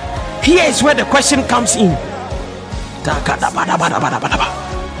 here is where the question comes in.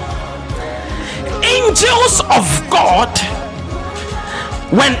 Angels of God,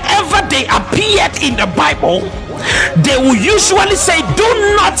 whenever they appeared in the Bible, they will usually say,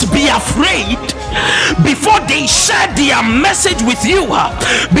 do not be afraid, before they share their message with you,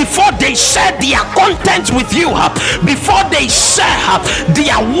 before they share their content with you, before they share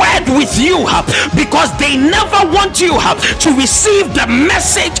their word with you, because they never want you to receive the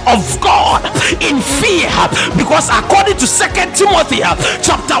message of God in fear. Because according to 2 Timothy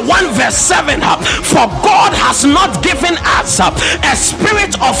chapter 1 verse 7, for God has not given us a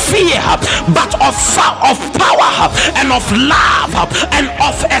spirit of fear, but of power and of love and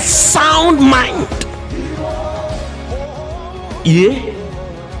of a sound mind. Yeah,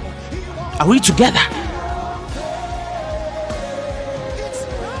 are we together?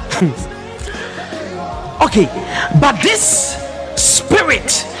 Okay, but this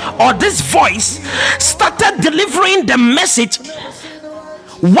spirit or this voice started delivering the message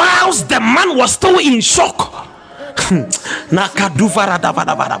whilst the man was still in shock.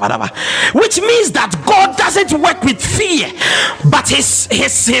 Which means that God doesn't work with fear, but his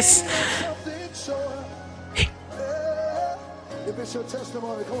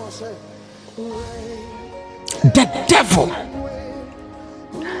the devil,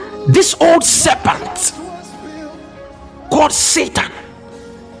 this old serpent called Satan,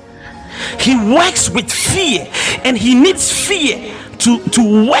 He works with fear, and he needs fear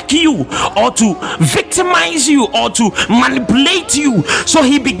to work you, or to victimize you, or to manipulate you. So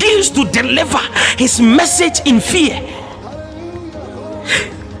he begins to deliver his message in fear.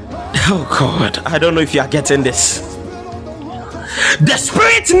 Oh God, I don't know if you are getting this. The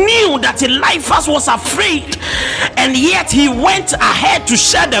spirit knew that Eliphaz was afraid, and yet he went ahead to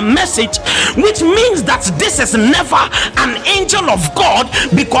share the message, which means that this is never an angel of God,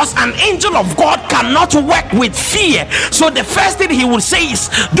 because an angel of God cannot work with fear. So the first thing he would say is,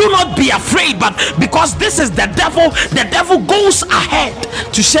 do not be afraid. But because this is the devil goes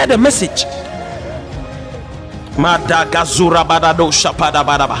ahead to share the message.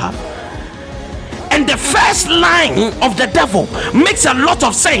 And the first line of the devil makes a lot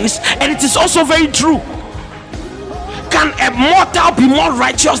of sense, and it is also very true. Can a mortal be more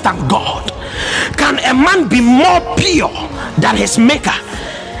righteous than God? Can a man be more pure than his maker?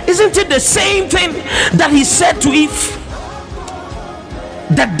 Isn't it the same thing that he said to Eve?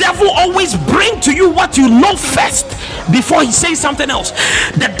 The devil always bring to you what you know first before he says something else.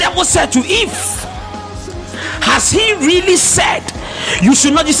 The devil said to Eve, has he really said you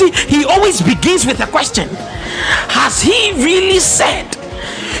should not? You see, he always begins with a question. Has he really said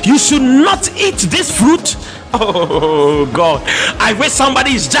you should not eat this fruit? Oh God, I wish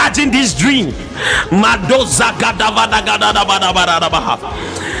somebody is judging this dream.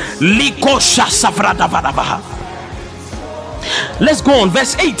 Let's go on,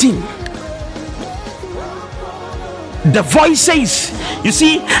 verse 18. The voice says, you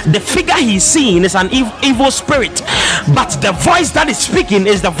see, the figure he's seeing is an evil spirit, but the voice that is speaking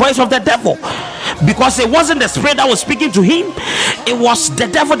is the voice of the devil, because it wasn't the spirit that was speaking to him, it was the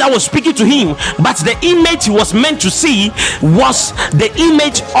devil that was speaking to him. But the image he was meant to see was the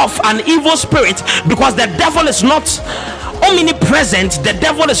image of an evil spirit, because the devil is not omnipresent. The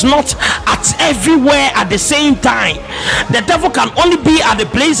devil is not at everywhere at the same time. The devil can only be at the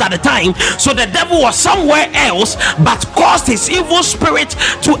place at a time. So the devil was somewhere else, but caused his evil spirit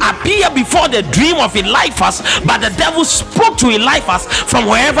to appear before the dream of Eliphaz. But the devil spoke to Eliphaz from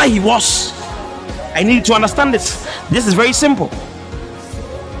wherever he was. I need to understand this. This is very simple.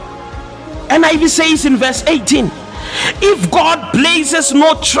 NIV says in verse 18, if God places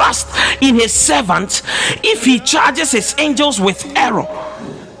no trust in his servants, if he charges his angels with error.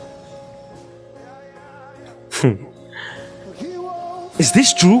 Is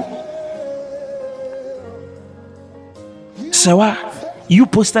this true? Sawa, you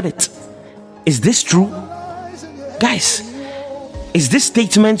posted it. Is this true? Guys, is this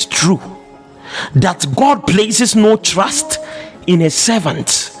statement true? That God places no trust in his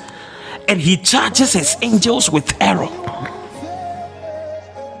servants, and he charges his angels with error.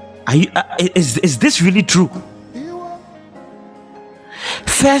 Is this really true?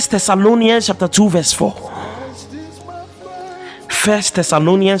 1 Thessalonians chapter 2 verse 4. 1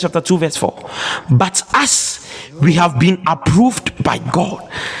 Thessalonians chapter 2 verse 4. But as we have been approved by God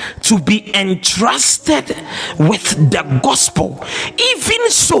to be entrusted with the gospel, even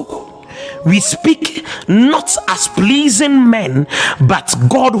so we speak not as pleasing men, but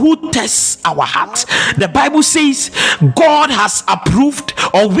God who tests our hearts. The Bible says God has approved,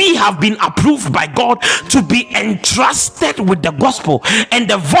 or we have been approved by God to be entrusted with the gospel. And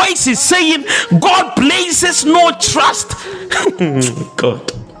the voice is saying God places no trust.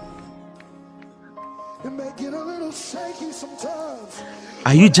 God.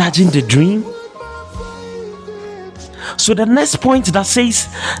 Are you judging the dream? So the next point that says,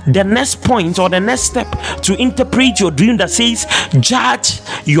 the next point or the next step to interpret your dream that says judge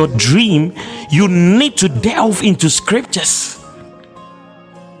your dream, you need to delve into scriptures.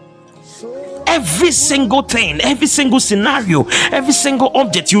 Every single thing, every single scenario, every single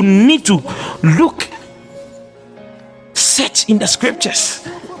object, you need to look, search in the scriptures.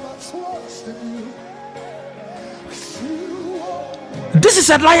 This is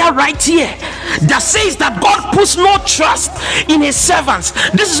a liar right here that says that God puts no trust in his servants.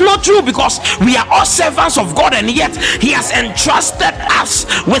 This is not true, because we are all servants of God, and yet he has entrusted us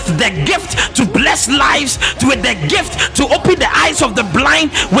with the gift to bless lives, with the gift to open the eyes of the blind,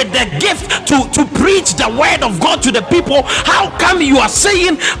 with the gift to preach the word of God to the people. How come you are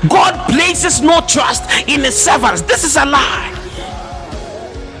saying God places no trust in his servants? This is a lie.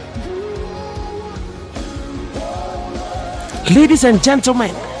 Ladies and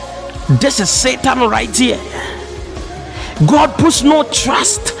gentlemen, this is Satan right here. God puts no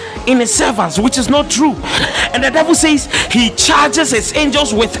trust in his servants, which is not true. And the devil says he charges his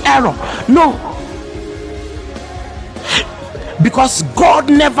angels with error. No, because God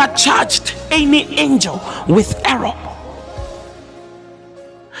never charged any angel with error.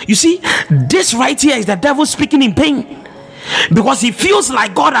 You see, this right here is the devil speaking in pain, because he feels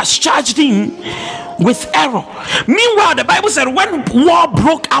like God has charged him with error. Meanwhile, the Bible said when war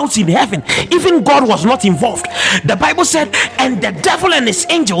broke out in heaven, even God was not involved. The Bible said, and the devil and his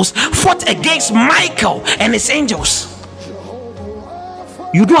angels fought against Michael and his angels.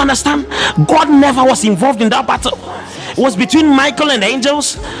 You do understand? God never was involved in that battle. It was between Michael and the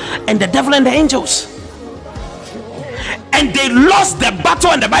angels and the devil and the angels. And they lost the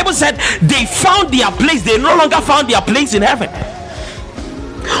battle, and the Bible said they found their place. They no longer found their place in heaven,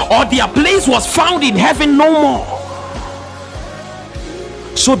 or their place was found in heaven no more.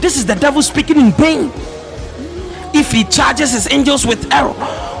 So this is the devil speaking in pain. If he charges his angels with error,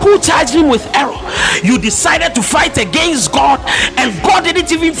 who charged him with error? You decided to fight against God, and God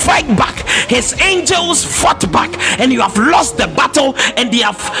didn't even fight back. His angels fought back, and you have lost the battle, and they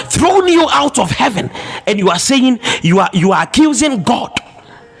have thrown you out of heaven. And you are saying, you are accusing God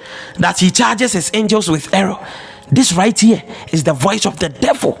that he charges his angels with error. This right here is the voice of the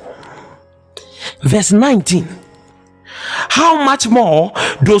devil. Verse 19. How much more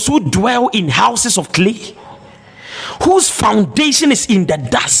those who dwell in houses of clay, whose foundation is in the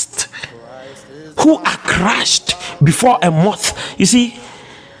dust, who are crushed before a moth. You see,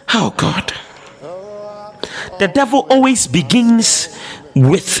 oh God, the devil always begins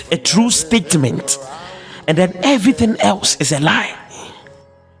with a true statement, and then everything else is a lie.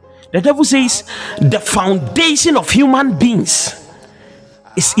 The devil says the foundation of human beings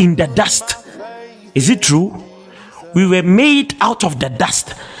is in the dust. Is it true? We were made out of the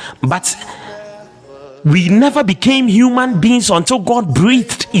dust, but we never became human beings until God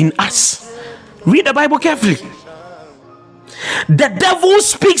breathed in us. Read the Bible carefully. The devil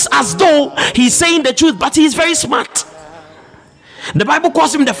speaks as though he's saying the truth, but he is very smart. The Bible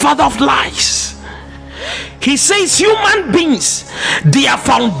calls him the father of lies. He says human beings, their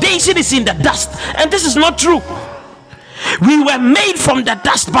foundation is in the dust, and this is not true. We were made from the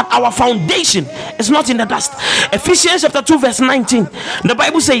dust, but our foundation is not in the dust. Ephesians chapter 2 verse 19, the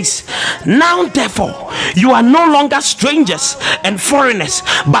Bible says, now therefore you are no longer strangers and foreigners,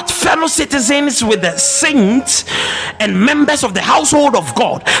 but fellow citizens with the saints and members of the household of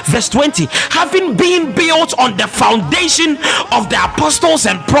God. Verse 20, having been built on the foundation of the apostles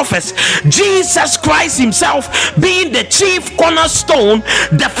and prophets, Jesus Christ himself being the chief cornerstone.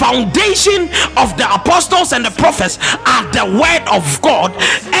 The foundation of the apostles and the prophets are the word of God,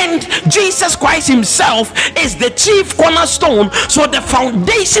 and Jesus Christ himself is the chief cornerstone. So the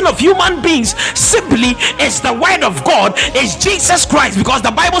foundation of human beings simply is the word of God, is Jesus Christ, because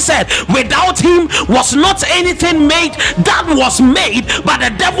the Bible said without him was not anything made that was made. But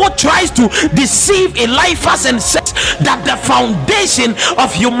the devil tries to deceive Eliphaz and says that the foundation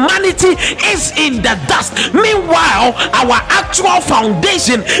of humanity is in the dust. Meanwhile, our actual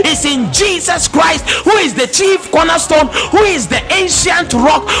foundation is in Jesus Christ, who is the chief cornerstone, who is the ancient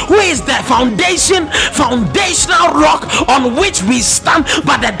rock, who is the foundational rock on which we stand.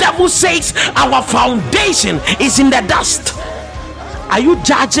 But the devil says our foundation is in the dust. Are you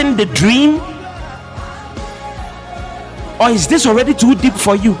judging the dream, or is this already too deep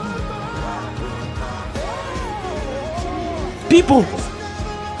for you? People,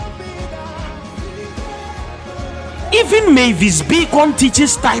 even Mavis Bacon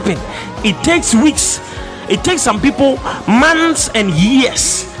teaches typing. It takes weeks. It takes some people months and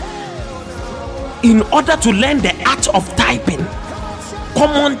years in order to learn the art of typing,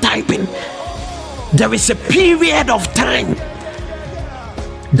 common typing. There is a period of time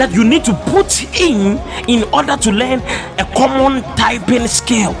that you need to put in order to learn a common typing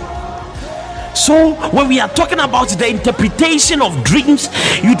skill. So when we are talking about the interpretation of dreams,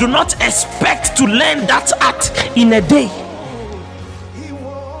 you do not expect to learn that art in a day.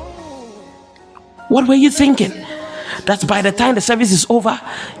 What were you thinking? That by the time the service is over,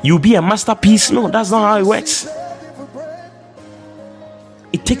 you'll be a masterpiece? No, that's not how it works.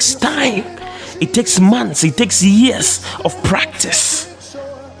 It takes time. It takes months. It takes years of practice.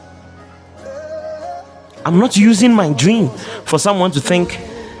 I'm not using my dream for someone to think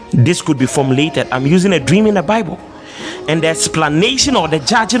this could be formulated. I'm using a dream in the Bible, and the explanation or the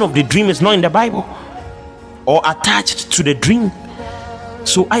judging of the dream is not in the Bible or attached to the dream.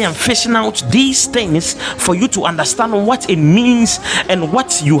 So I am fishing out these things for you to understand what it means and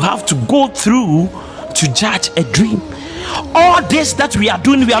what you have to go through to judge a dream. All this that we are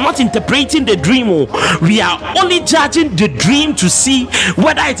doing, we are not interpreting the dream. We are only judging the dream to see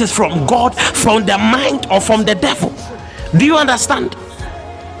whether it is from God, from the mind, or from the devil. Do you understand?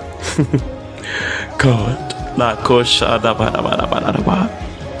 God.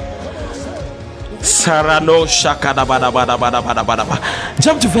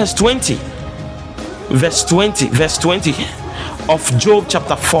 Jump to verse 20. Verse 20 of Job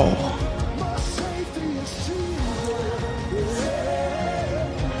chapter 4.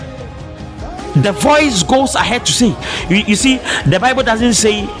 The voice goes ahead to say, you see, the Bible doesn't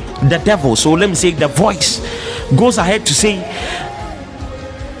say the devil, so let me say the voice goes ahead to say,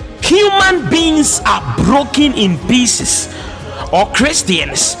 human beings are broken in pieces, or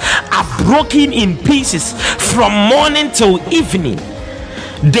Christians are broken in pieces from morning till evening.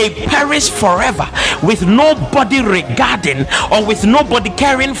 They perish forever with nobody regarding or with nobody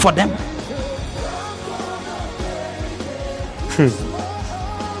caring for them.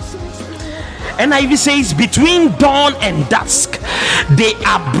 NIV says, between dawn and dusk, they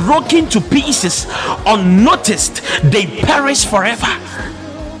are broken to pieces, unnoticed, they perish forever.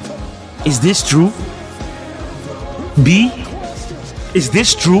 Is this true? B, is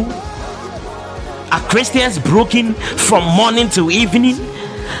this true? Are Christians broken from morning to evening?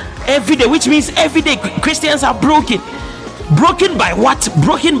 Every day, which means every day Christians are broken. Broken by what?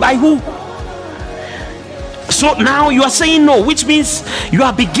 Broken by who? So now you are saying no, which means you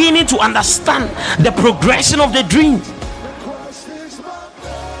are beginning to understand the progression of the dream.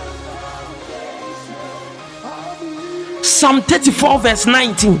 Psalm 34 verse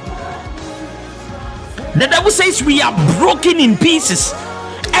 19. The devil says we are broken in pieces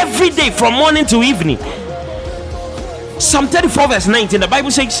every day from morning to evening. Psalm 34 verse 19, the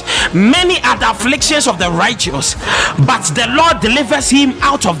Bible says, many are the afflictions of the righteous, but the Lord delivers him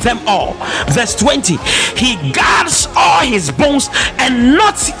out of them all. Verse 20, he guards all his bones and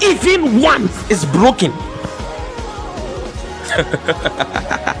not even one is broken.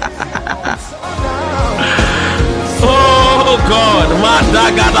 Oh God,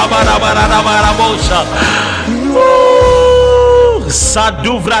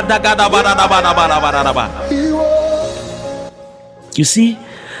 you see,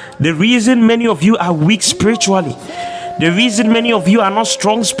 the reason many of you are weak spiritually, the reason many of you are not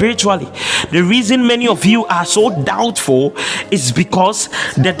strong spiritually, the reason many of you are so doubtful is because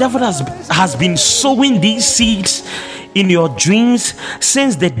the devil has been sowing these seeds in your dreams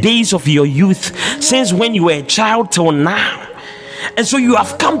since the days of your youth, since when you were a child till now. And so you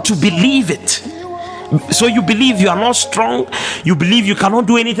have come to believe it. So you believe you are not strong, you believe you cannot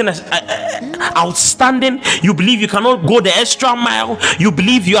do anything outstanding, you believe you cannot go the extra mile, you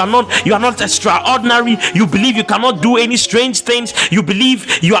believe you are not extraordinary, you believe you cannot do any strange things, you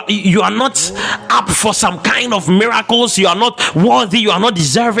believe you are not up for some kind of miracles, you are not worthy, you are not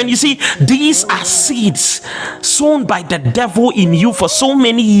deserving. You see, these are seeds sown by the devil in you for so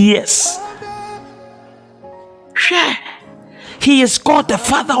many years. Share. He is called the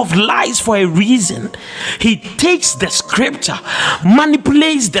father of lies for a reason. He takes the scripture,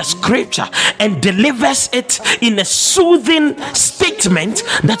 manipulates the scripture, and delivers it in a soothing statement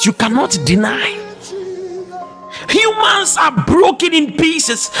that you cannot deny. Humans are broken in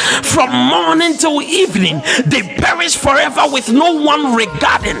pieces from morning till evening. They perish forever with no one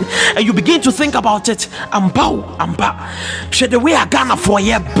regarding. And you begin to think about it. Amba. Should the way I gonna for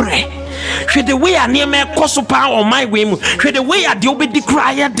your bread? Should the way I near me kosupa on my way? Should the way I do be the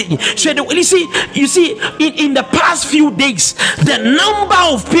crier day? You see, in the past few days, the number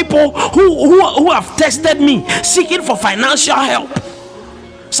of people who have texted me seeking for financial help.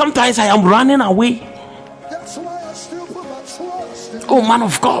 Sometimes I am running away. Oh man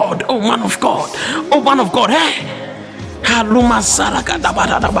of God, oh man of God, oh man of God, hey. I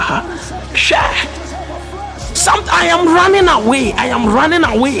am running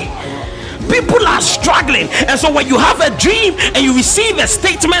away. People are struggling, and so when you have a dream and you receive a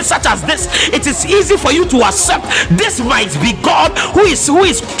statement such as this, it is easy for you to accept this might be God who is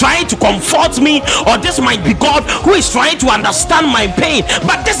trying to comfort me, or this might be God who is trying to understand my pain.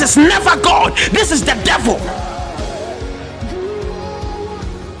 But this is never God, this is the devil.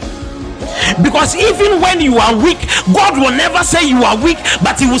 Because even when you are weak, God will never say you are weak,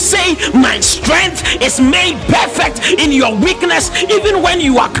 but he will say my strength is made perfect in your weakness. Even when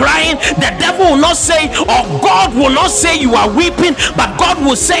you are crying, the devil will not say, or God will not say you are weeping, but God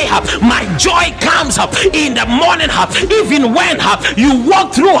will say my joy comes in the morning. Even when you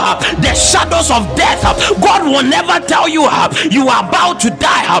walk through the shadows of death, God will never tell you you are about to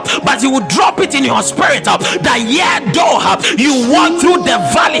die, but he will drop it in your spirit that though you walk through the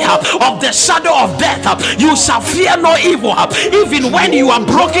valley of the shadow of death, you shall fear no evil. Even when you are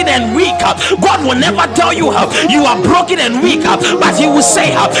broken and weak, God will never tell you you are broken and weak, but he will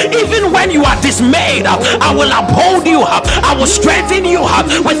say even when you are dismayed, I will uphold you, I will strengthen you,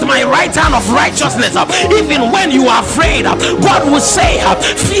 with my right hand of righteousness. Even when you are afraid, God will say,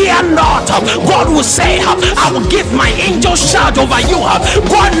 fear not. God will say, I will give my angels charge over you.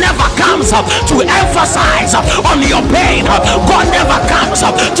 God never comes to emphasize on your pain. God never comes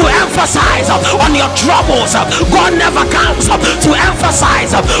to emphasize on your troubles. God never comes to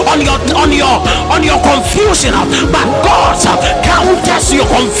emphasize on your confusion. But God counters your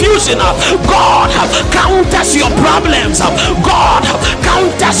confusion. God counters your problems. God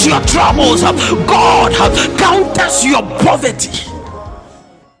counters your troubles. God counters your poverty.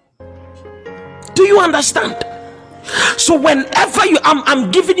 Do you understand? So whenever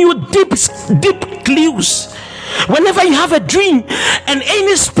I'm giving you deep clues. Whenever you have a dream and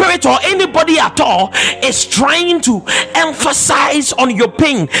any spirit or anybody at all is trying to emphasize on your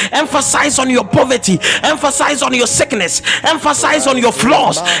pain, emphasize on your poverty, emphasize on your sickness, emphasize on your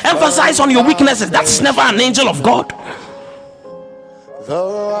flaws, emphasize on your weaknesses, that's never an angel of God. The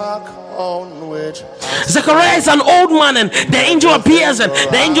rock on which Zechariah is an old man, and the angel appears, and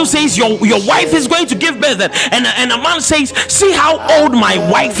the angel says, your wife is going to give birth, and a man says, see how old my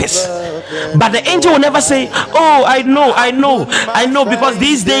wife is. But the angel will never say, oh, I know, because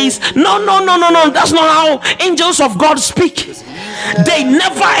these days, no, that's not how angels of God speak. They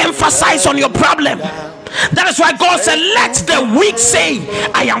never emphasize on your problem. That is why God said, let the weak say,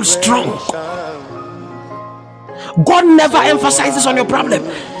 I am strong. God never emphasizes on your problem.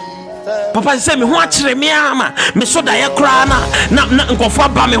 Papa say me ho akire me ama me so da ye kra na nkofo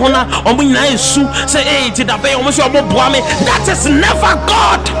ba me ho na omo nyina esu say ti da be omo so oboboa me. That is never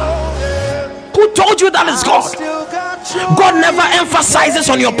God. Who told you that is God? God never emphasizes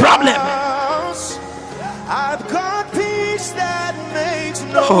on your problem. I've got peace that makes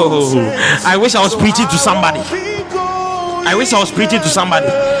no sense. I wish I was preaching to somebody. I wish I was preaching to somebody.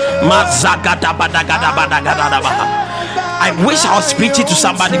 I wish I was preaching to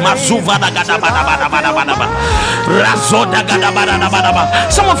somebody.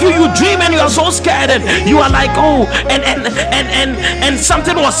 Some of you dream and you are so scared and you are like, oh, and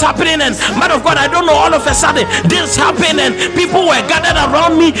something was happening, and man of God, I don't know, all of a sudden this happened and people were gathered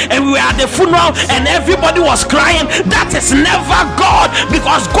around me and we were at the funeral and everybody was crying. That is never God,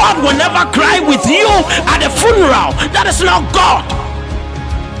 because God will never cry with you at the funeral. That is not God.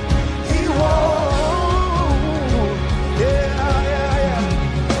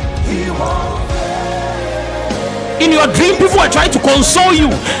 In your dream, people are trying to console you,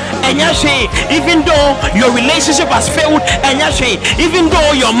 and even though your relationship has failed, and even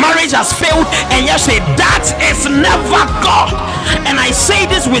though your marriage has failed, and that is never God. And I say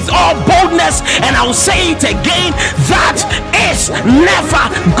this with all boldness, and I will say it again, that is never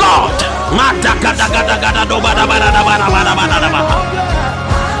God.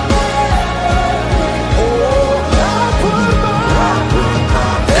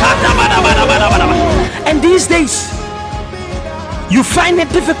 And these days you find it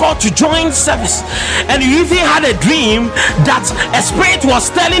difficult to join service, and you even had a dream that a spirit was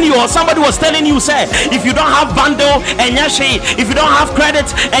telling you, or somebody was telling you, say, if you don't have bundle and if you don't have credit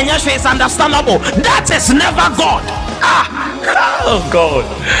and it's understandable. That is never God. Oh God.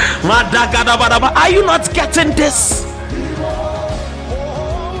 Are you not getting this?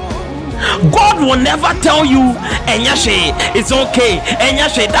 God will never tell you, it's okay.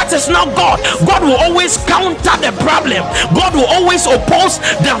 That is not God. God will always counter the problem. God will always oppose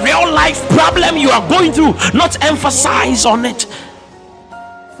the real life problem you are going through, not emphasize on it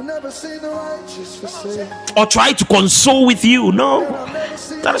or try to console with you. No,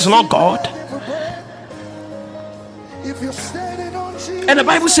 that is not God. And the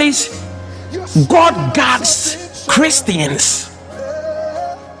Bible says God guards Christians,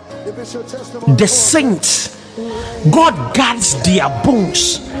 the saints. God guards their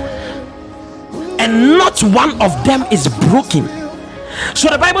bones, and not one of them is broken. So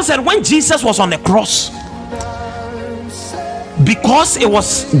the Bible said when Jesus was on the cross, because it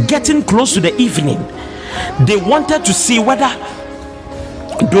was getting close to the evening, they wanted to see whether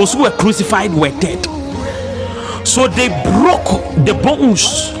those who were crucified were dead. So they broke the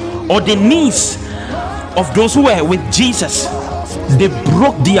bones or the knees of those who were with Jesus. They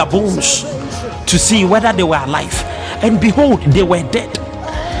broke their bones to see whether they were alive, and behold, they were dead.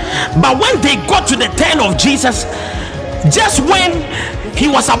 But when they got to the tent of Jesus, Just when he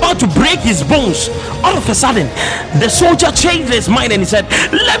was about to break his bones, all of a sudden the soldier changed his mind and he said,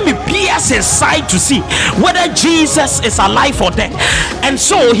 let me pierce his side to see whether Jesus is alive or dead. And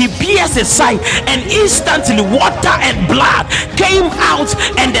so he pierced his side, and instantly water and blood came out,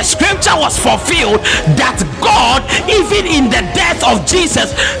 and the scripture was fulfilled that God, even in the death of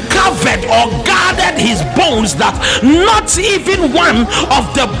Jesus, covered or guarded his bones, that not even one of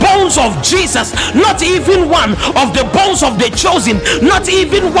the bones of Jesus, not even one of the bones of the chosen, not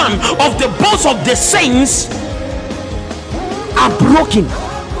even one of the bones of the saints are broken.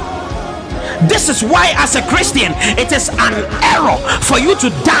 This is why, as a Christian, it is an error for you to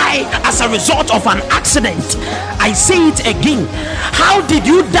die as a result of an accident. I say it again. How did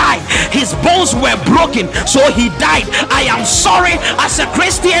you die? His bones were broken, so he died. I am sorry, as a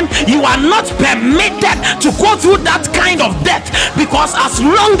Christian, you are not permitted to go through that kind of death, because as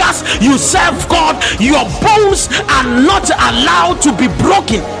long as you serve God, your bones are not allowed to be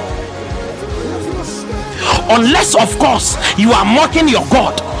broken. Unless, of course, you are mocking your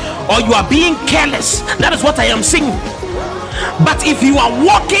God, or you are being careless. That is what I am saying. But if you are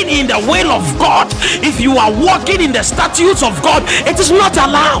walking in the will of God, if you are walking in the statutes of God, it is not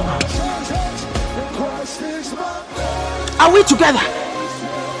allowed. Are we together?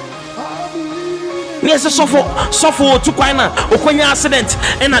 Yes, so to Quina, Okonya accident,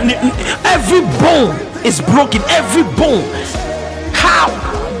 and every bone is broken. Every bone. How?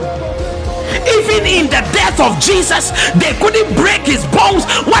 Even in the death of Jesus, they couldn't break his bones.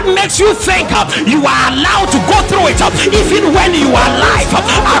 What makes you think you are allowed to go through it? Even when you are alive,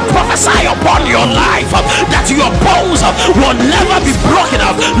 I prophesy upon your life that your bones will never be broken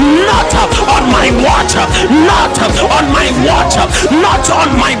up. Not on my watch. Not on my watch. Not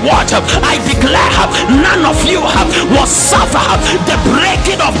on my watch. I declare none of you will suffer the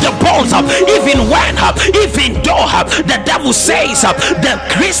breaking of the bones. Even though the devil says the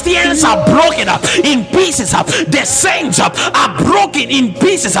Christians are broken up in pieces, the saints are broken in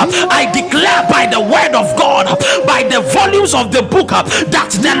pieces. I declare by the word of God, by the volumes of the book,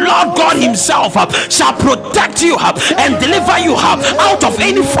 that the Lord God himself shall protect you and deliver you out of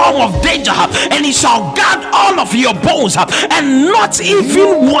any form of danger, and he shall guard all of your bones, and not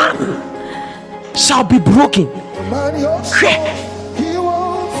even one shall be broken.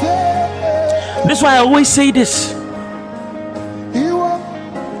 That's why I always say this.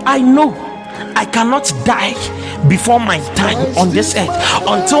 I know I cannot die before my time on this earth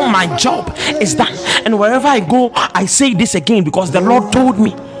until my job is done. And wherever I go, I say this again, because the Lord told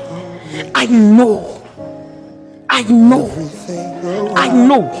me. I know. I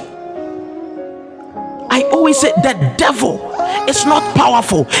always say the devil is not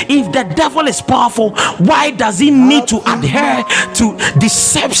powerful. If the devil is powerful, why does he need to adhere to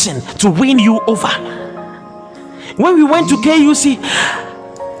deception to win you over? When we went to KUC,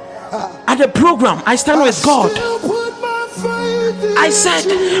 at the program, I stand with God. I said,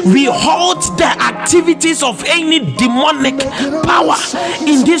 we halt the activities of any demonic power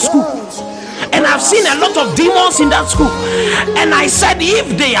in this school. And I've seen a lot of demons in that school. And I said,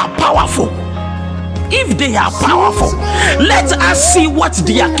 if they are powerful, let us see what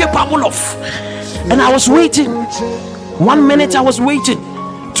they are capable of. And I was waiting. 1 minute I was waiting.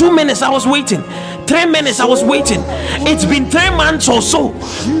 2 minutes I was waiting. 3 minutes I was waiting. It's been 3 months or so.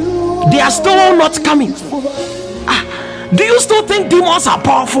 They are still not coming. Do you still think demons are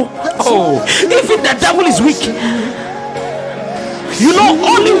powerful? Oh, even the devil is weak. You know,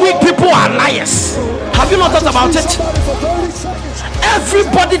 only weak people are liars. Have you not thought about it?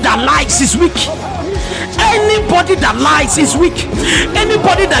 Everybody that lies is weak. Anybody that lies is weak.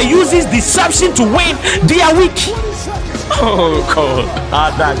 Anybody that uses deception to win, they are weak. Oh God.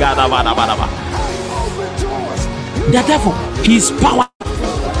 The devil, he is powerful.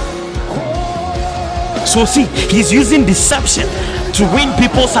 So see, he's using deception to win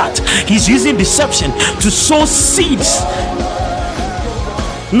people's heart. He's using deception to sow seeds.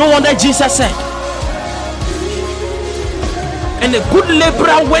 No wonder Jesus said, and a good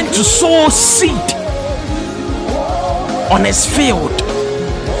laborer went to sow seed on his field.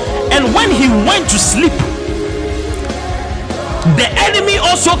 And when he went to sleep, the enemy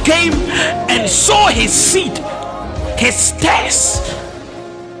also came and sowed his seed, his tares,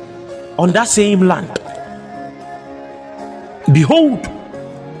 on that same land. Behold,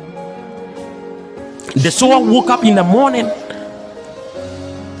 the sower woke up in the morning,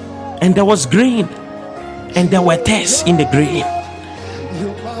 and there was grain, and there were tares in the grain.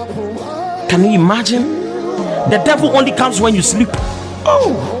 Can you imagine? The devil only comes when you sleep.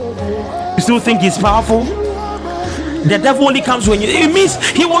 Oh, you still think he's powerful? The devil only comes when you. It means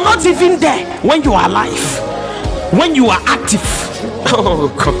he will not even there when you are alive. when you are active. Oh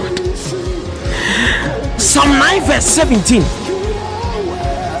God. Psalm 9 verse 17.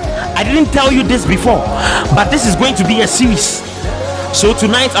 I didn't tell you this before, but this is going to be a series. So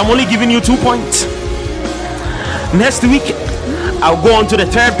tonight I'm only giving you 2 points. Next week I'll go on to the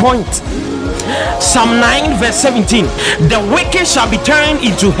third point. Psalm 9 verse 17. The wicked shall be turned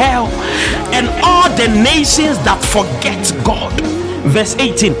into hell, and all the nations that forget God. Verse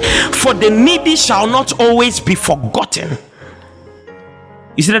 18. For the needy shall not always be forgotten.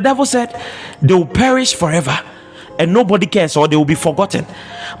 You see, the devil said they will perish forever and nobody cares, or they will be forgotten.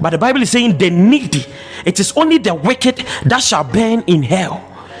 But the Bible is saying the needy, it is only the wicked that shall burn in hell,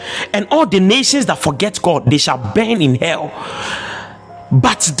 and all the nations that forget God, they shall burn in hell.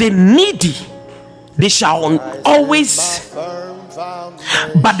 But the needy, they shall always,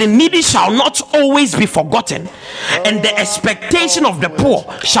 but the needy shall not always be forgotten, and the expectation of the poor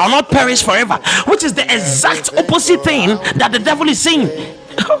shall not perish forever, which is the exact opposite thing that the devil is saying.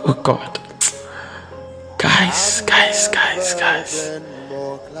 Oh God. Guys.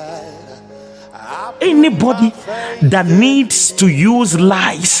 Anybody that needs to use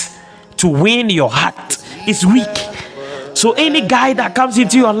lies to win your heart is weak. So any guy that comes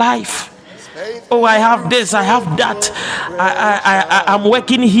into your life, oh, I have this, I have that, I'm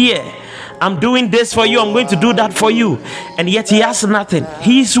working here, I'm doing this for you, I'm going to do that for you, and yet he has nothing.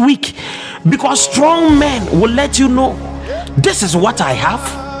 He is weak, because strong men will let you know, this is what I have,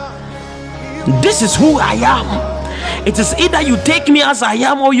 this is who I am. It is either you take me as I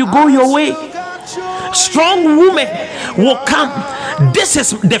am or you go your way. Strong women will come, this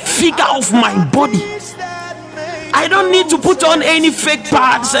is the figure of my body. I don't need to put on any fake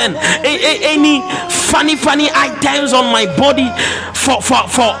parts and any funny items on my body for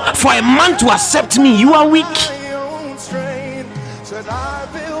a man to accept me. You are weak.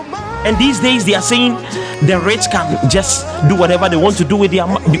 And these days they are saying the rich can just do whatever they want to do with their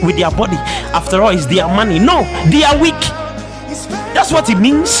body. After all, it's their money. No, they are weak. That's what it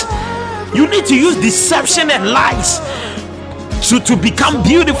means. You need to use deception and lies to become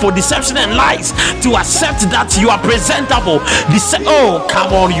beautiful. Deception and lies to accept that you are presentable. Oh,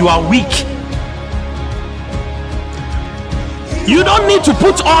 come on, you are weak. You don't need to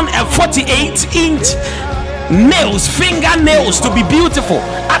put on a 48-inch nails, fingernails to be beautiful.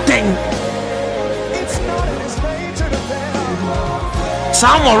 Ateng.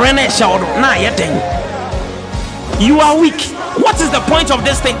 You are weak. What is the point of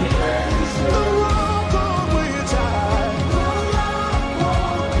this thing?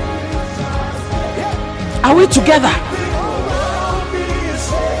 Are we together?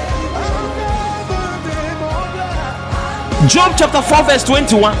 Job chapter 4 verse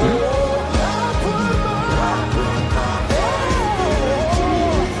 21.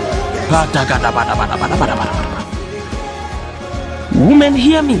 Women,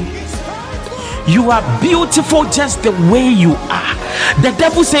 hear me. You are beautiful just the way you are. The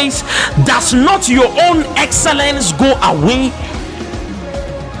devil says, does not your own excellence go away?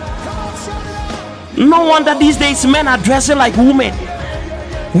 No wonder these days men are dressing like women.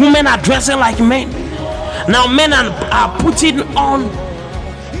 Women are dressing like men. Now men are putting on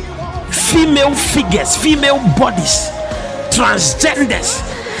female figures, female bodies, transgenders,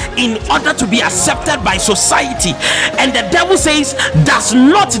 in order to be accepted by society. And the devil says, does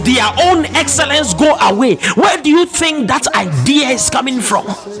not their own excellence go away? Where do you think that idea is coming from?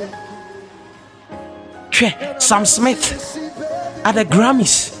 Sam Smith at the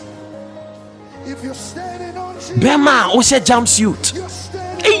Grammys, Bema Osha jumpsuit.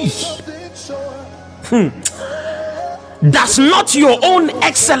 Does not your own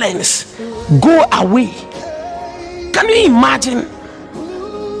excellence go away? Can you imagine?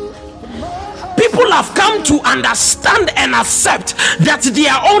 People have come to understand and accept that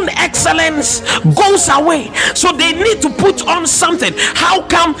their own excellence goes away, so they need to put on something. How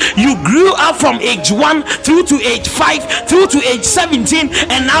come you grew up from age 1 through to age 5 through to age 17,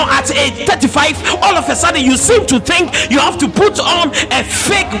 and now at age 35 all of a sudden you seem to think you have to put on a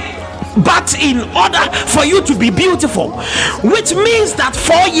fake but in order for you to be beautiful? Which means that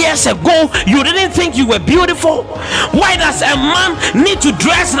 4 years ago you didn't think you were beautiful. Why does a man need to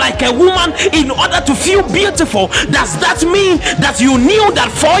dress like a woman in order to feel beautiful? Does that mean that you knew that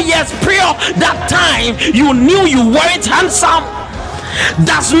 4 years prior that time you knew you weren't handsome?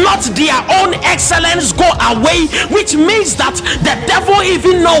 does not their own excellence go away? Which means that the devil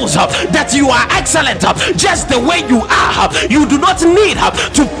even knows that you are excellent just the way you are. You do not need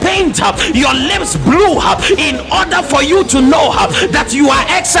to paint your lips blue in order for you to know that you are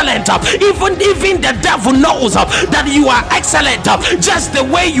excellent. Even the devil knows that you are excellent just the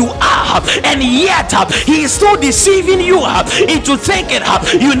way you are, and yet he is still deceiving you into thinking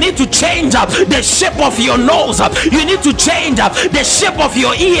you need to change the shape of your nose, you need to change the shape of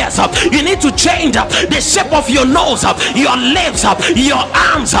your ears, you need to change the shape of your nose, your lips, your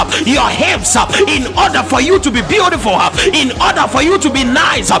arms, your hips, in order for you to be beautiful, in order for you to be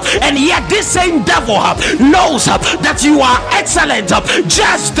nice. And yet this same devil knows that you are excellent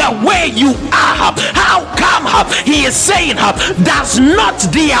just the way you are. How come he is saying does not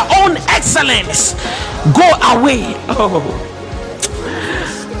their own excellence go away?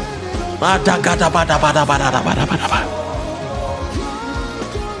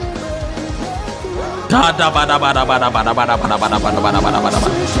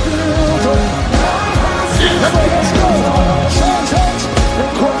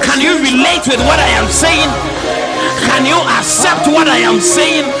 Can you relate with what I am saying? Can you accept what I am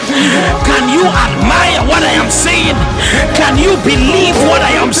saying? Can you admire what I am saying? Can you believe what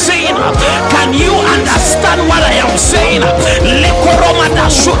I am saying? Can you understand what I am saying? Lekoromada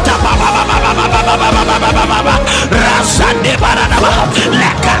shuta baba baba baba baba baba razande baradaba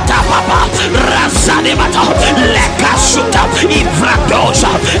lekata baba razande bata lekashuta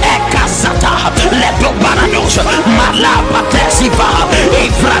ivradosha ekazata lebobaradosa malapa tesiva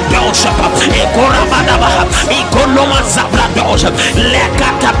ivradosha ekorabadaba ikonoma zavradosha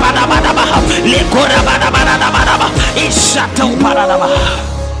lekata badabadaba lekorabadabadaba ishata paradaba.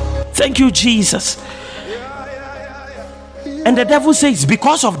 Thank you, Jesus. And the devil says,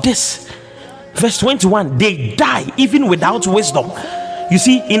 because of this, verse 21, they die even without wisdom. You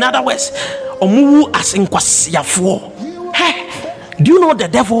see, in other words, omuwu as in kwasiafo. Hey, do you know the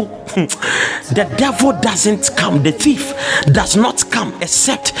devil? The devil doesn't come, the thief does not come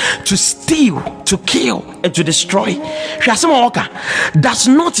except to steal, to kill, and to destroy. Does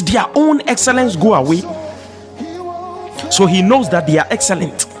not their own excellence go away? So he knows that they are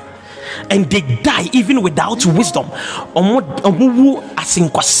excellent, and they die even without wisdom. Oh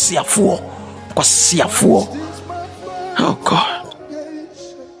God.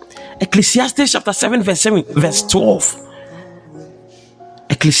 Ecclesiastes chapter 7 verse 12.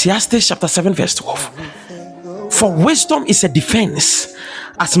 Ecclesiastes chapter 7 verse 12. For wisdom is a defense,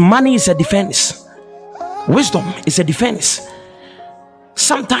 as money is a defense. Wisdom is a defense.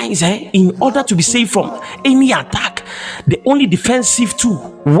 Sometimes in order to be saved from any attack, the only defensive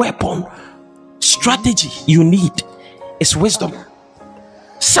tool, weapon, strategy you need is wisdom.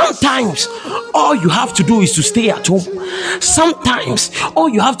 Sometimes all you have to do is to stay at home. Sometimes all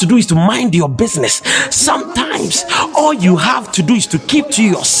you have to do is to mind your business. Sometimes all you have to do is to keep to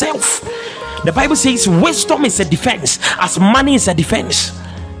yourself. The Bible says wisdom is a defense, as money is a defense.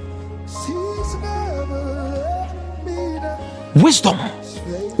 Wisdom.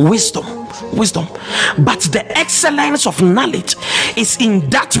 But the excellence of knowledge is in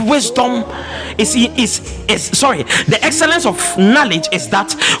that wisdom. The excellence of knowledge is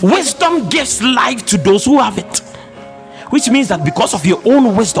that wisdom gives life to those who have it. Which means that because of your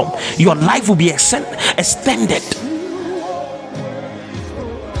own wisdom, your life will be extended.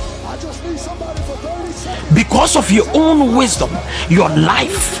 Because of your own wisdom, your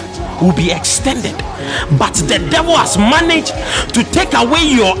life will be extended. But the devil has managed to take away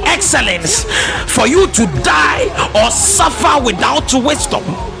your excellence for you to die or suffer without wisdom,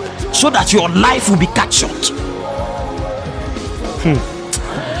 so that your life will be cut short.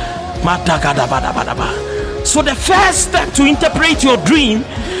 So the first step to interpret your dream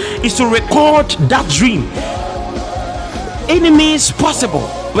is to record that dream. Any means possible,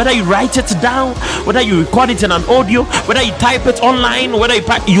 whether you write it down, whether you record it in an audio, whether you type it online, whether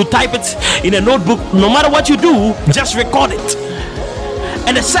you type it in a notebook, no matter what you do, just record it.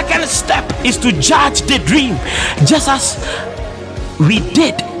 And the second step is to judge the dream, just as we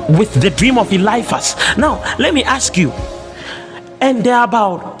did with the dream of Eliphaz. Now let me ask you, and there are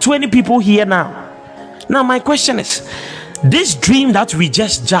about 20 people here now. Now my question is, this dream that we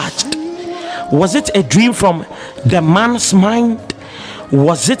just judged, was it a dream from the man's mind?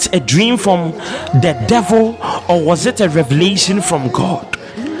 Was it a dream from the devil, or was it a revelation from God?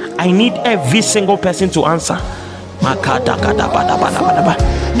 I need every single person to answer.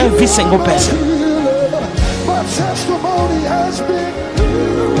 Every single person.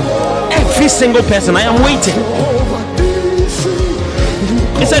 Every single person. I am waiting.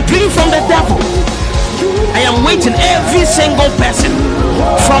 It's a dream from the devil. I am waiting. Every single person.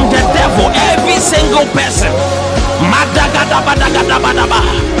 from the devil, every single person. Madagadabadagadabadaba.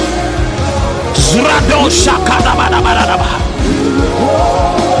 Zrado shakadabadabadaba.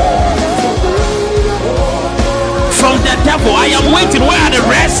 From the devil, I am waiting. Where are the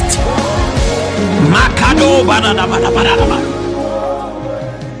rest? Makado badabadabadaba.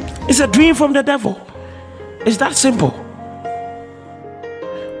 It's a dream from the devil. It's that simple.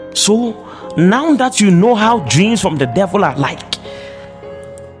 So now that you know how dreams from the devil are like,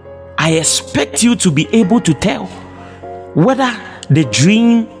 I expect you to be able to tell whether the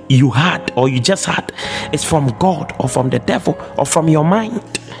dream you had or you just had is from God or from the devil or from your mind.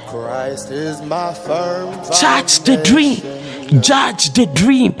 Christ is my firm Judge the dream. Judge the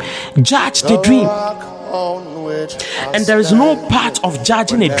dream. Judge the dream. And there is no part of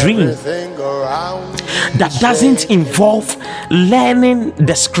judging a dream that doesn't involve learning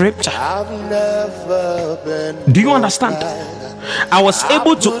the scripture. Do you understand? I was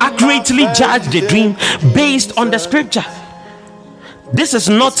able to accurately judge the dream based on the scripture. This is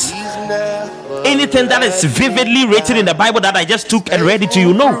not anything that is vividly written in the Bible that I just took and read it to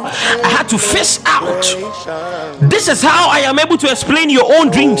you. No, I had to fish out. This is how I am able to explain your own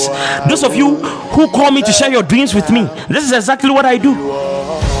dreams. Those of you who call me to share your dreams with me, this is exactly what I do.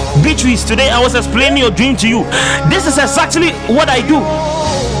 Beatrice, today I was explaining your dream to you. This is exactly what I do.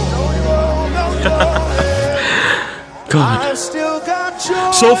 God.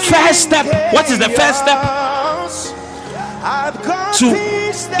 So first step, what is the first step? To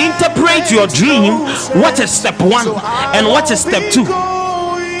interpret your dream. What is step 1 and what is step 2?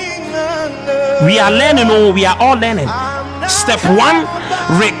 We are learning, we are all learning. Step 1,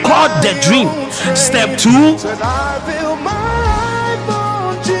 record the dream. Step 2,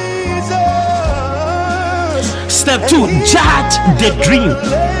 judge the dream.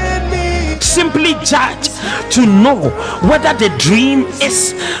 Simply judge to know whether the dream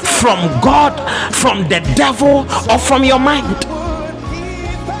is from God, from the devil, or from your mind.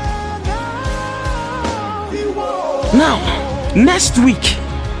 Now, next week,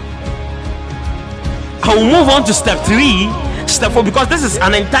 I will move on to step 3, step 4, because this is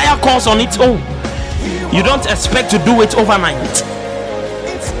an entire course on its own. You don't expect to do it overnight.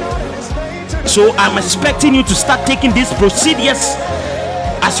 So I'm expecting you to start taking these procedures.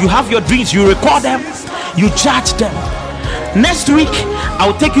 As you have your dreams, you record them, you judge them. Next week,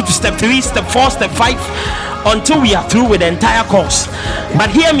 I'll take you to step 3, step 4, step 5, until we are through with the entire course.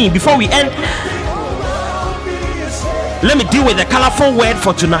 But hear me, before we end, let me deal with the colorful word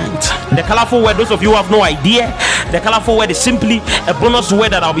for tonight. The colorful word, those of you who have no idea, the colorful word is simply a bonus word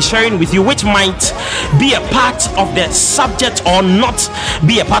that I'll be sharing with you, which might be a part of the subject or not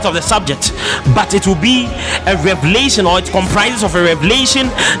be a part of the subject, but it will be a revelation, or it comprises of a revelation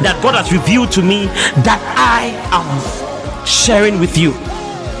that God has revealed to me that I am sharing with you.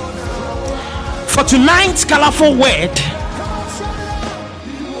 For tonight's colorful word,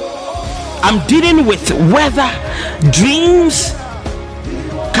 I'm dealing with whether dreams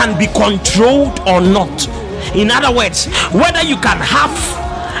can be controlled or not. In other words, whether you can have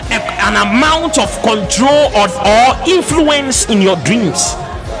an amount of control or influence in your dreams.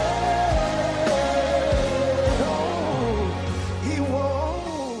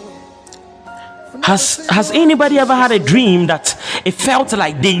 Has anybody ever had a dream that it felt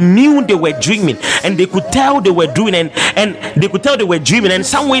like they knew they were dreaming, and they could tell they were doing, and they could tell they were dreaming, and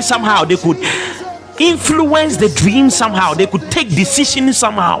some way, somehow they could influence the dream somehow, they could take decisions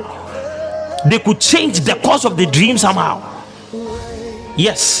somehow, they could change the course of the dream somehow?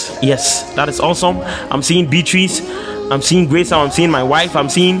 Yes, that is awesome. I'm seeing Beatrice, I'm seeing Grace, I'm seeing my wife, I'm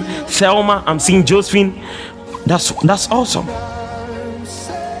seeing Thelma, I'm seeing Josephine. That's awesome.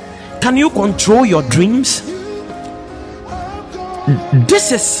 Can you control your dreams?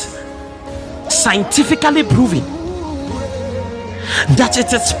 This is scientifically proven that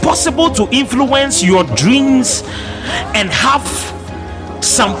it is possible to influence your dreams and have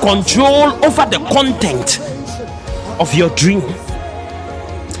some control over the content of your dream.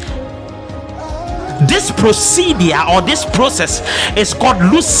 This procedure or this process is called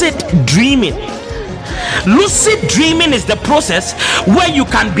lucid dreaming. Lucid dreaming is the process where you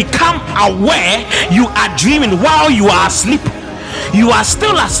can become aware you are dreaming while you are asleep. You are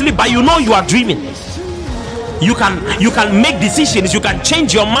still asleep, but you know you are dreaming. You can make decisions, you can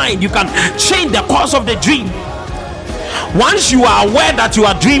change your mind, you can change the course of the dream. Once you are aware that you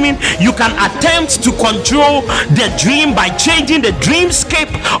are dreaming, you can attempt to control the dream by changing the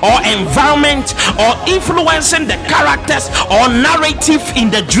dreamscape or environment, or influencing the characters or narrative in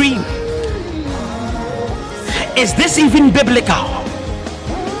the dream. Is this even biblical?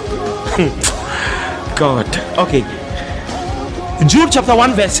 God. Okay. Jude chapter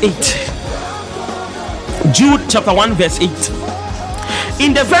 1 verse 8. Jude chapter 1 verse 8.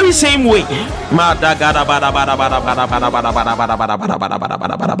 In the very same way,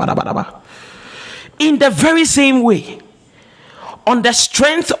 in the very same way, on the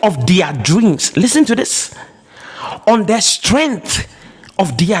strength of their dreams, listen to this, on the strength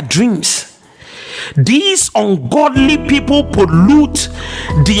of their dreams, these ungodly people pollute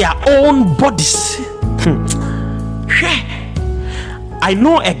their own bodies. I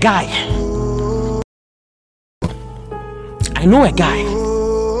know a guy.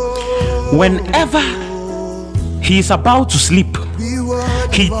 Whenever he is about to sleep,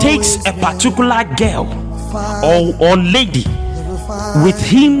 he takes a particular girl or lady with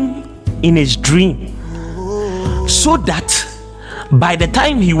him in his dream, so that by the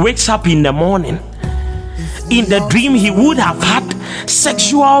time he wakes up in the morning, in the dream he would have had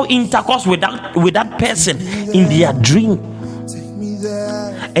sexual intercourse with that person in their dream,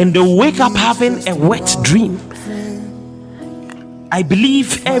 and they wake up having a wet dream. I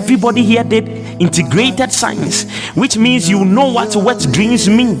believe everybody here did integrated science, which means you know what wet dreams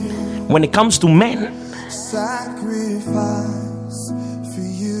mean when it comes to men.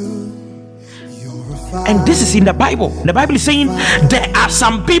 And this is in the Bible. The Bible is saying there are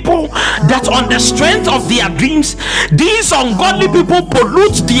some people that on the strength of their dreams, these ungodly people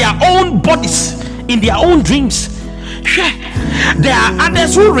pollute their own bodies in their own dreams. There are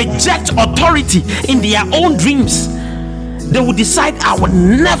others who reject authority in their own dreams. They will decide, I will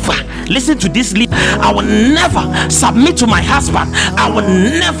never listen to this leader, I will never submit to my husband, I will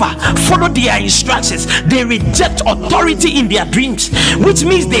never follow their instructions. They reject authority in their dreams, which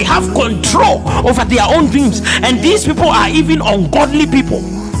means they have control over their own dreams. And these people are even ungodly people.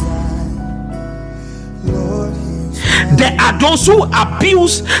 There are those who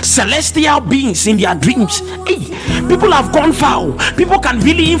abuse celestial beings in their dreams. Hey, people have gone foul. People can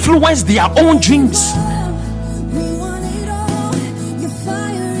really influence their own dreams.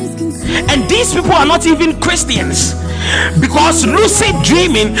 And these people are not even Christians, because lucid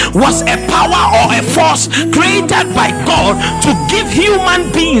dreaming was a power or a force created by God to give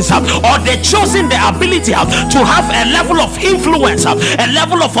human beings or the chosen the ability to have a level of influence, a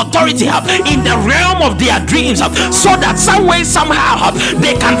level of authority in the realm of their dreams, so that some way somehow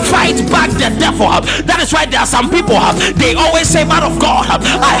they can fight back the devil. That is why there are some people, they always say, man of God,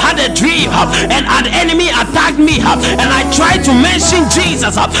 I had a dream and an enemy attacked me, and I tried to mention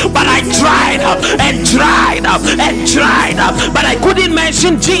Jesus, but I tried and tried and tried, but I couldn't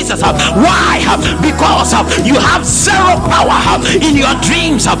mention Jesus. Why? Because you have zero power in your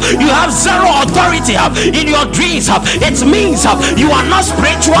dreams. You have zero authority in your dreams. It means you are not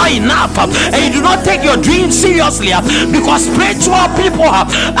spiritual enough, and you do not take your dreams seriously, because spiritual people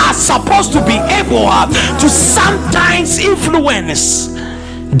are supposed to be able to sometimes influence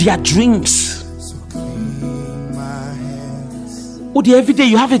their dreams. Oh, every day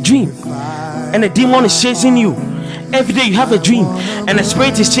you have a dream and a demon is chasing you. Every day you have a dream and a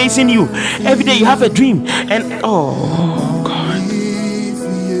spirit is chasing you. Every day you have a dream and oh God.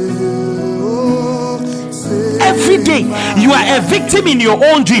 Every day you are a victim in your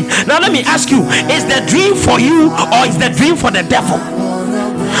own dream. Now let me ask you, is the dream for you or is the dream for the devil?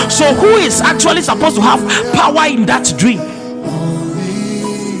 So who is actually supposed to have power in that dream?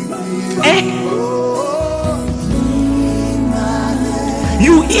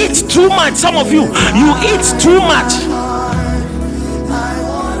 You eat too much. Some of you eat too much,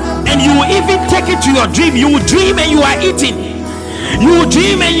 and you will even take it to your dream. You will dream and you are eating. You will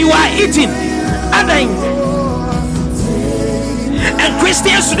dream and you are eating. And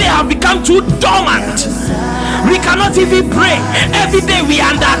Christians today have become too dormant. We cannot even pray. Every day we are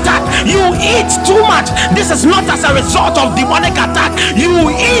under attack. You eat too much. This is not as a result of demonic attack.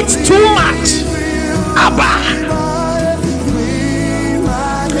 You eat too much. Abba.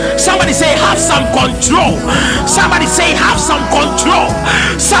 Somebody say have some control. Somebody say have some control.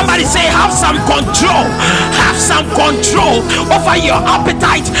 Somebody say have some control. Have some control over your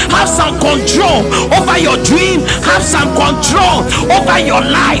appetite. Have some control over your dream. Have some control over your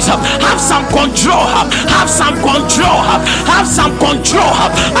lives. Have some control. Have some control. Have some control.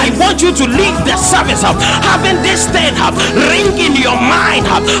 I want you to leave the service having this thing ring in your mind.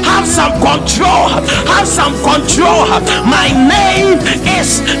 Have some control. Have some control. My name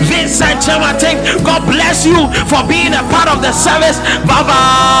is Vincent. God bless you for being a part of the service. Bye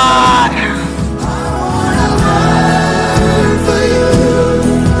bye.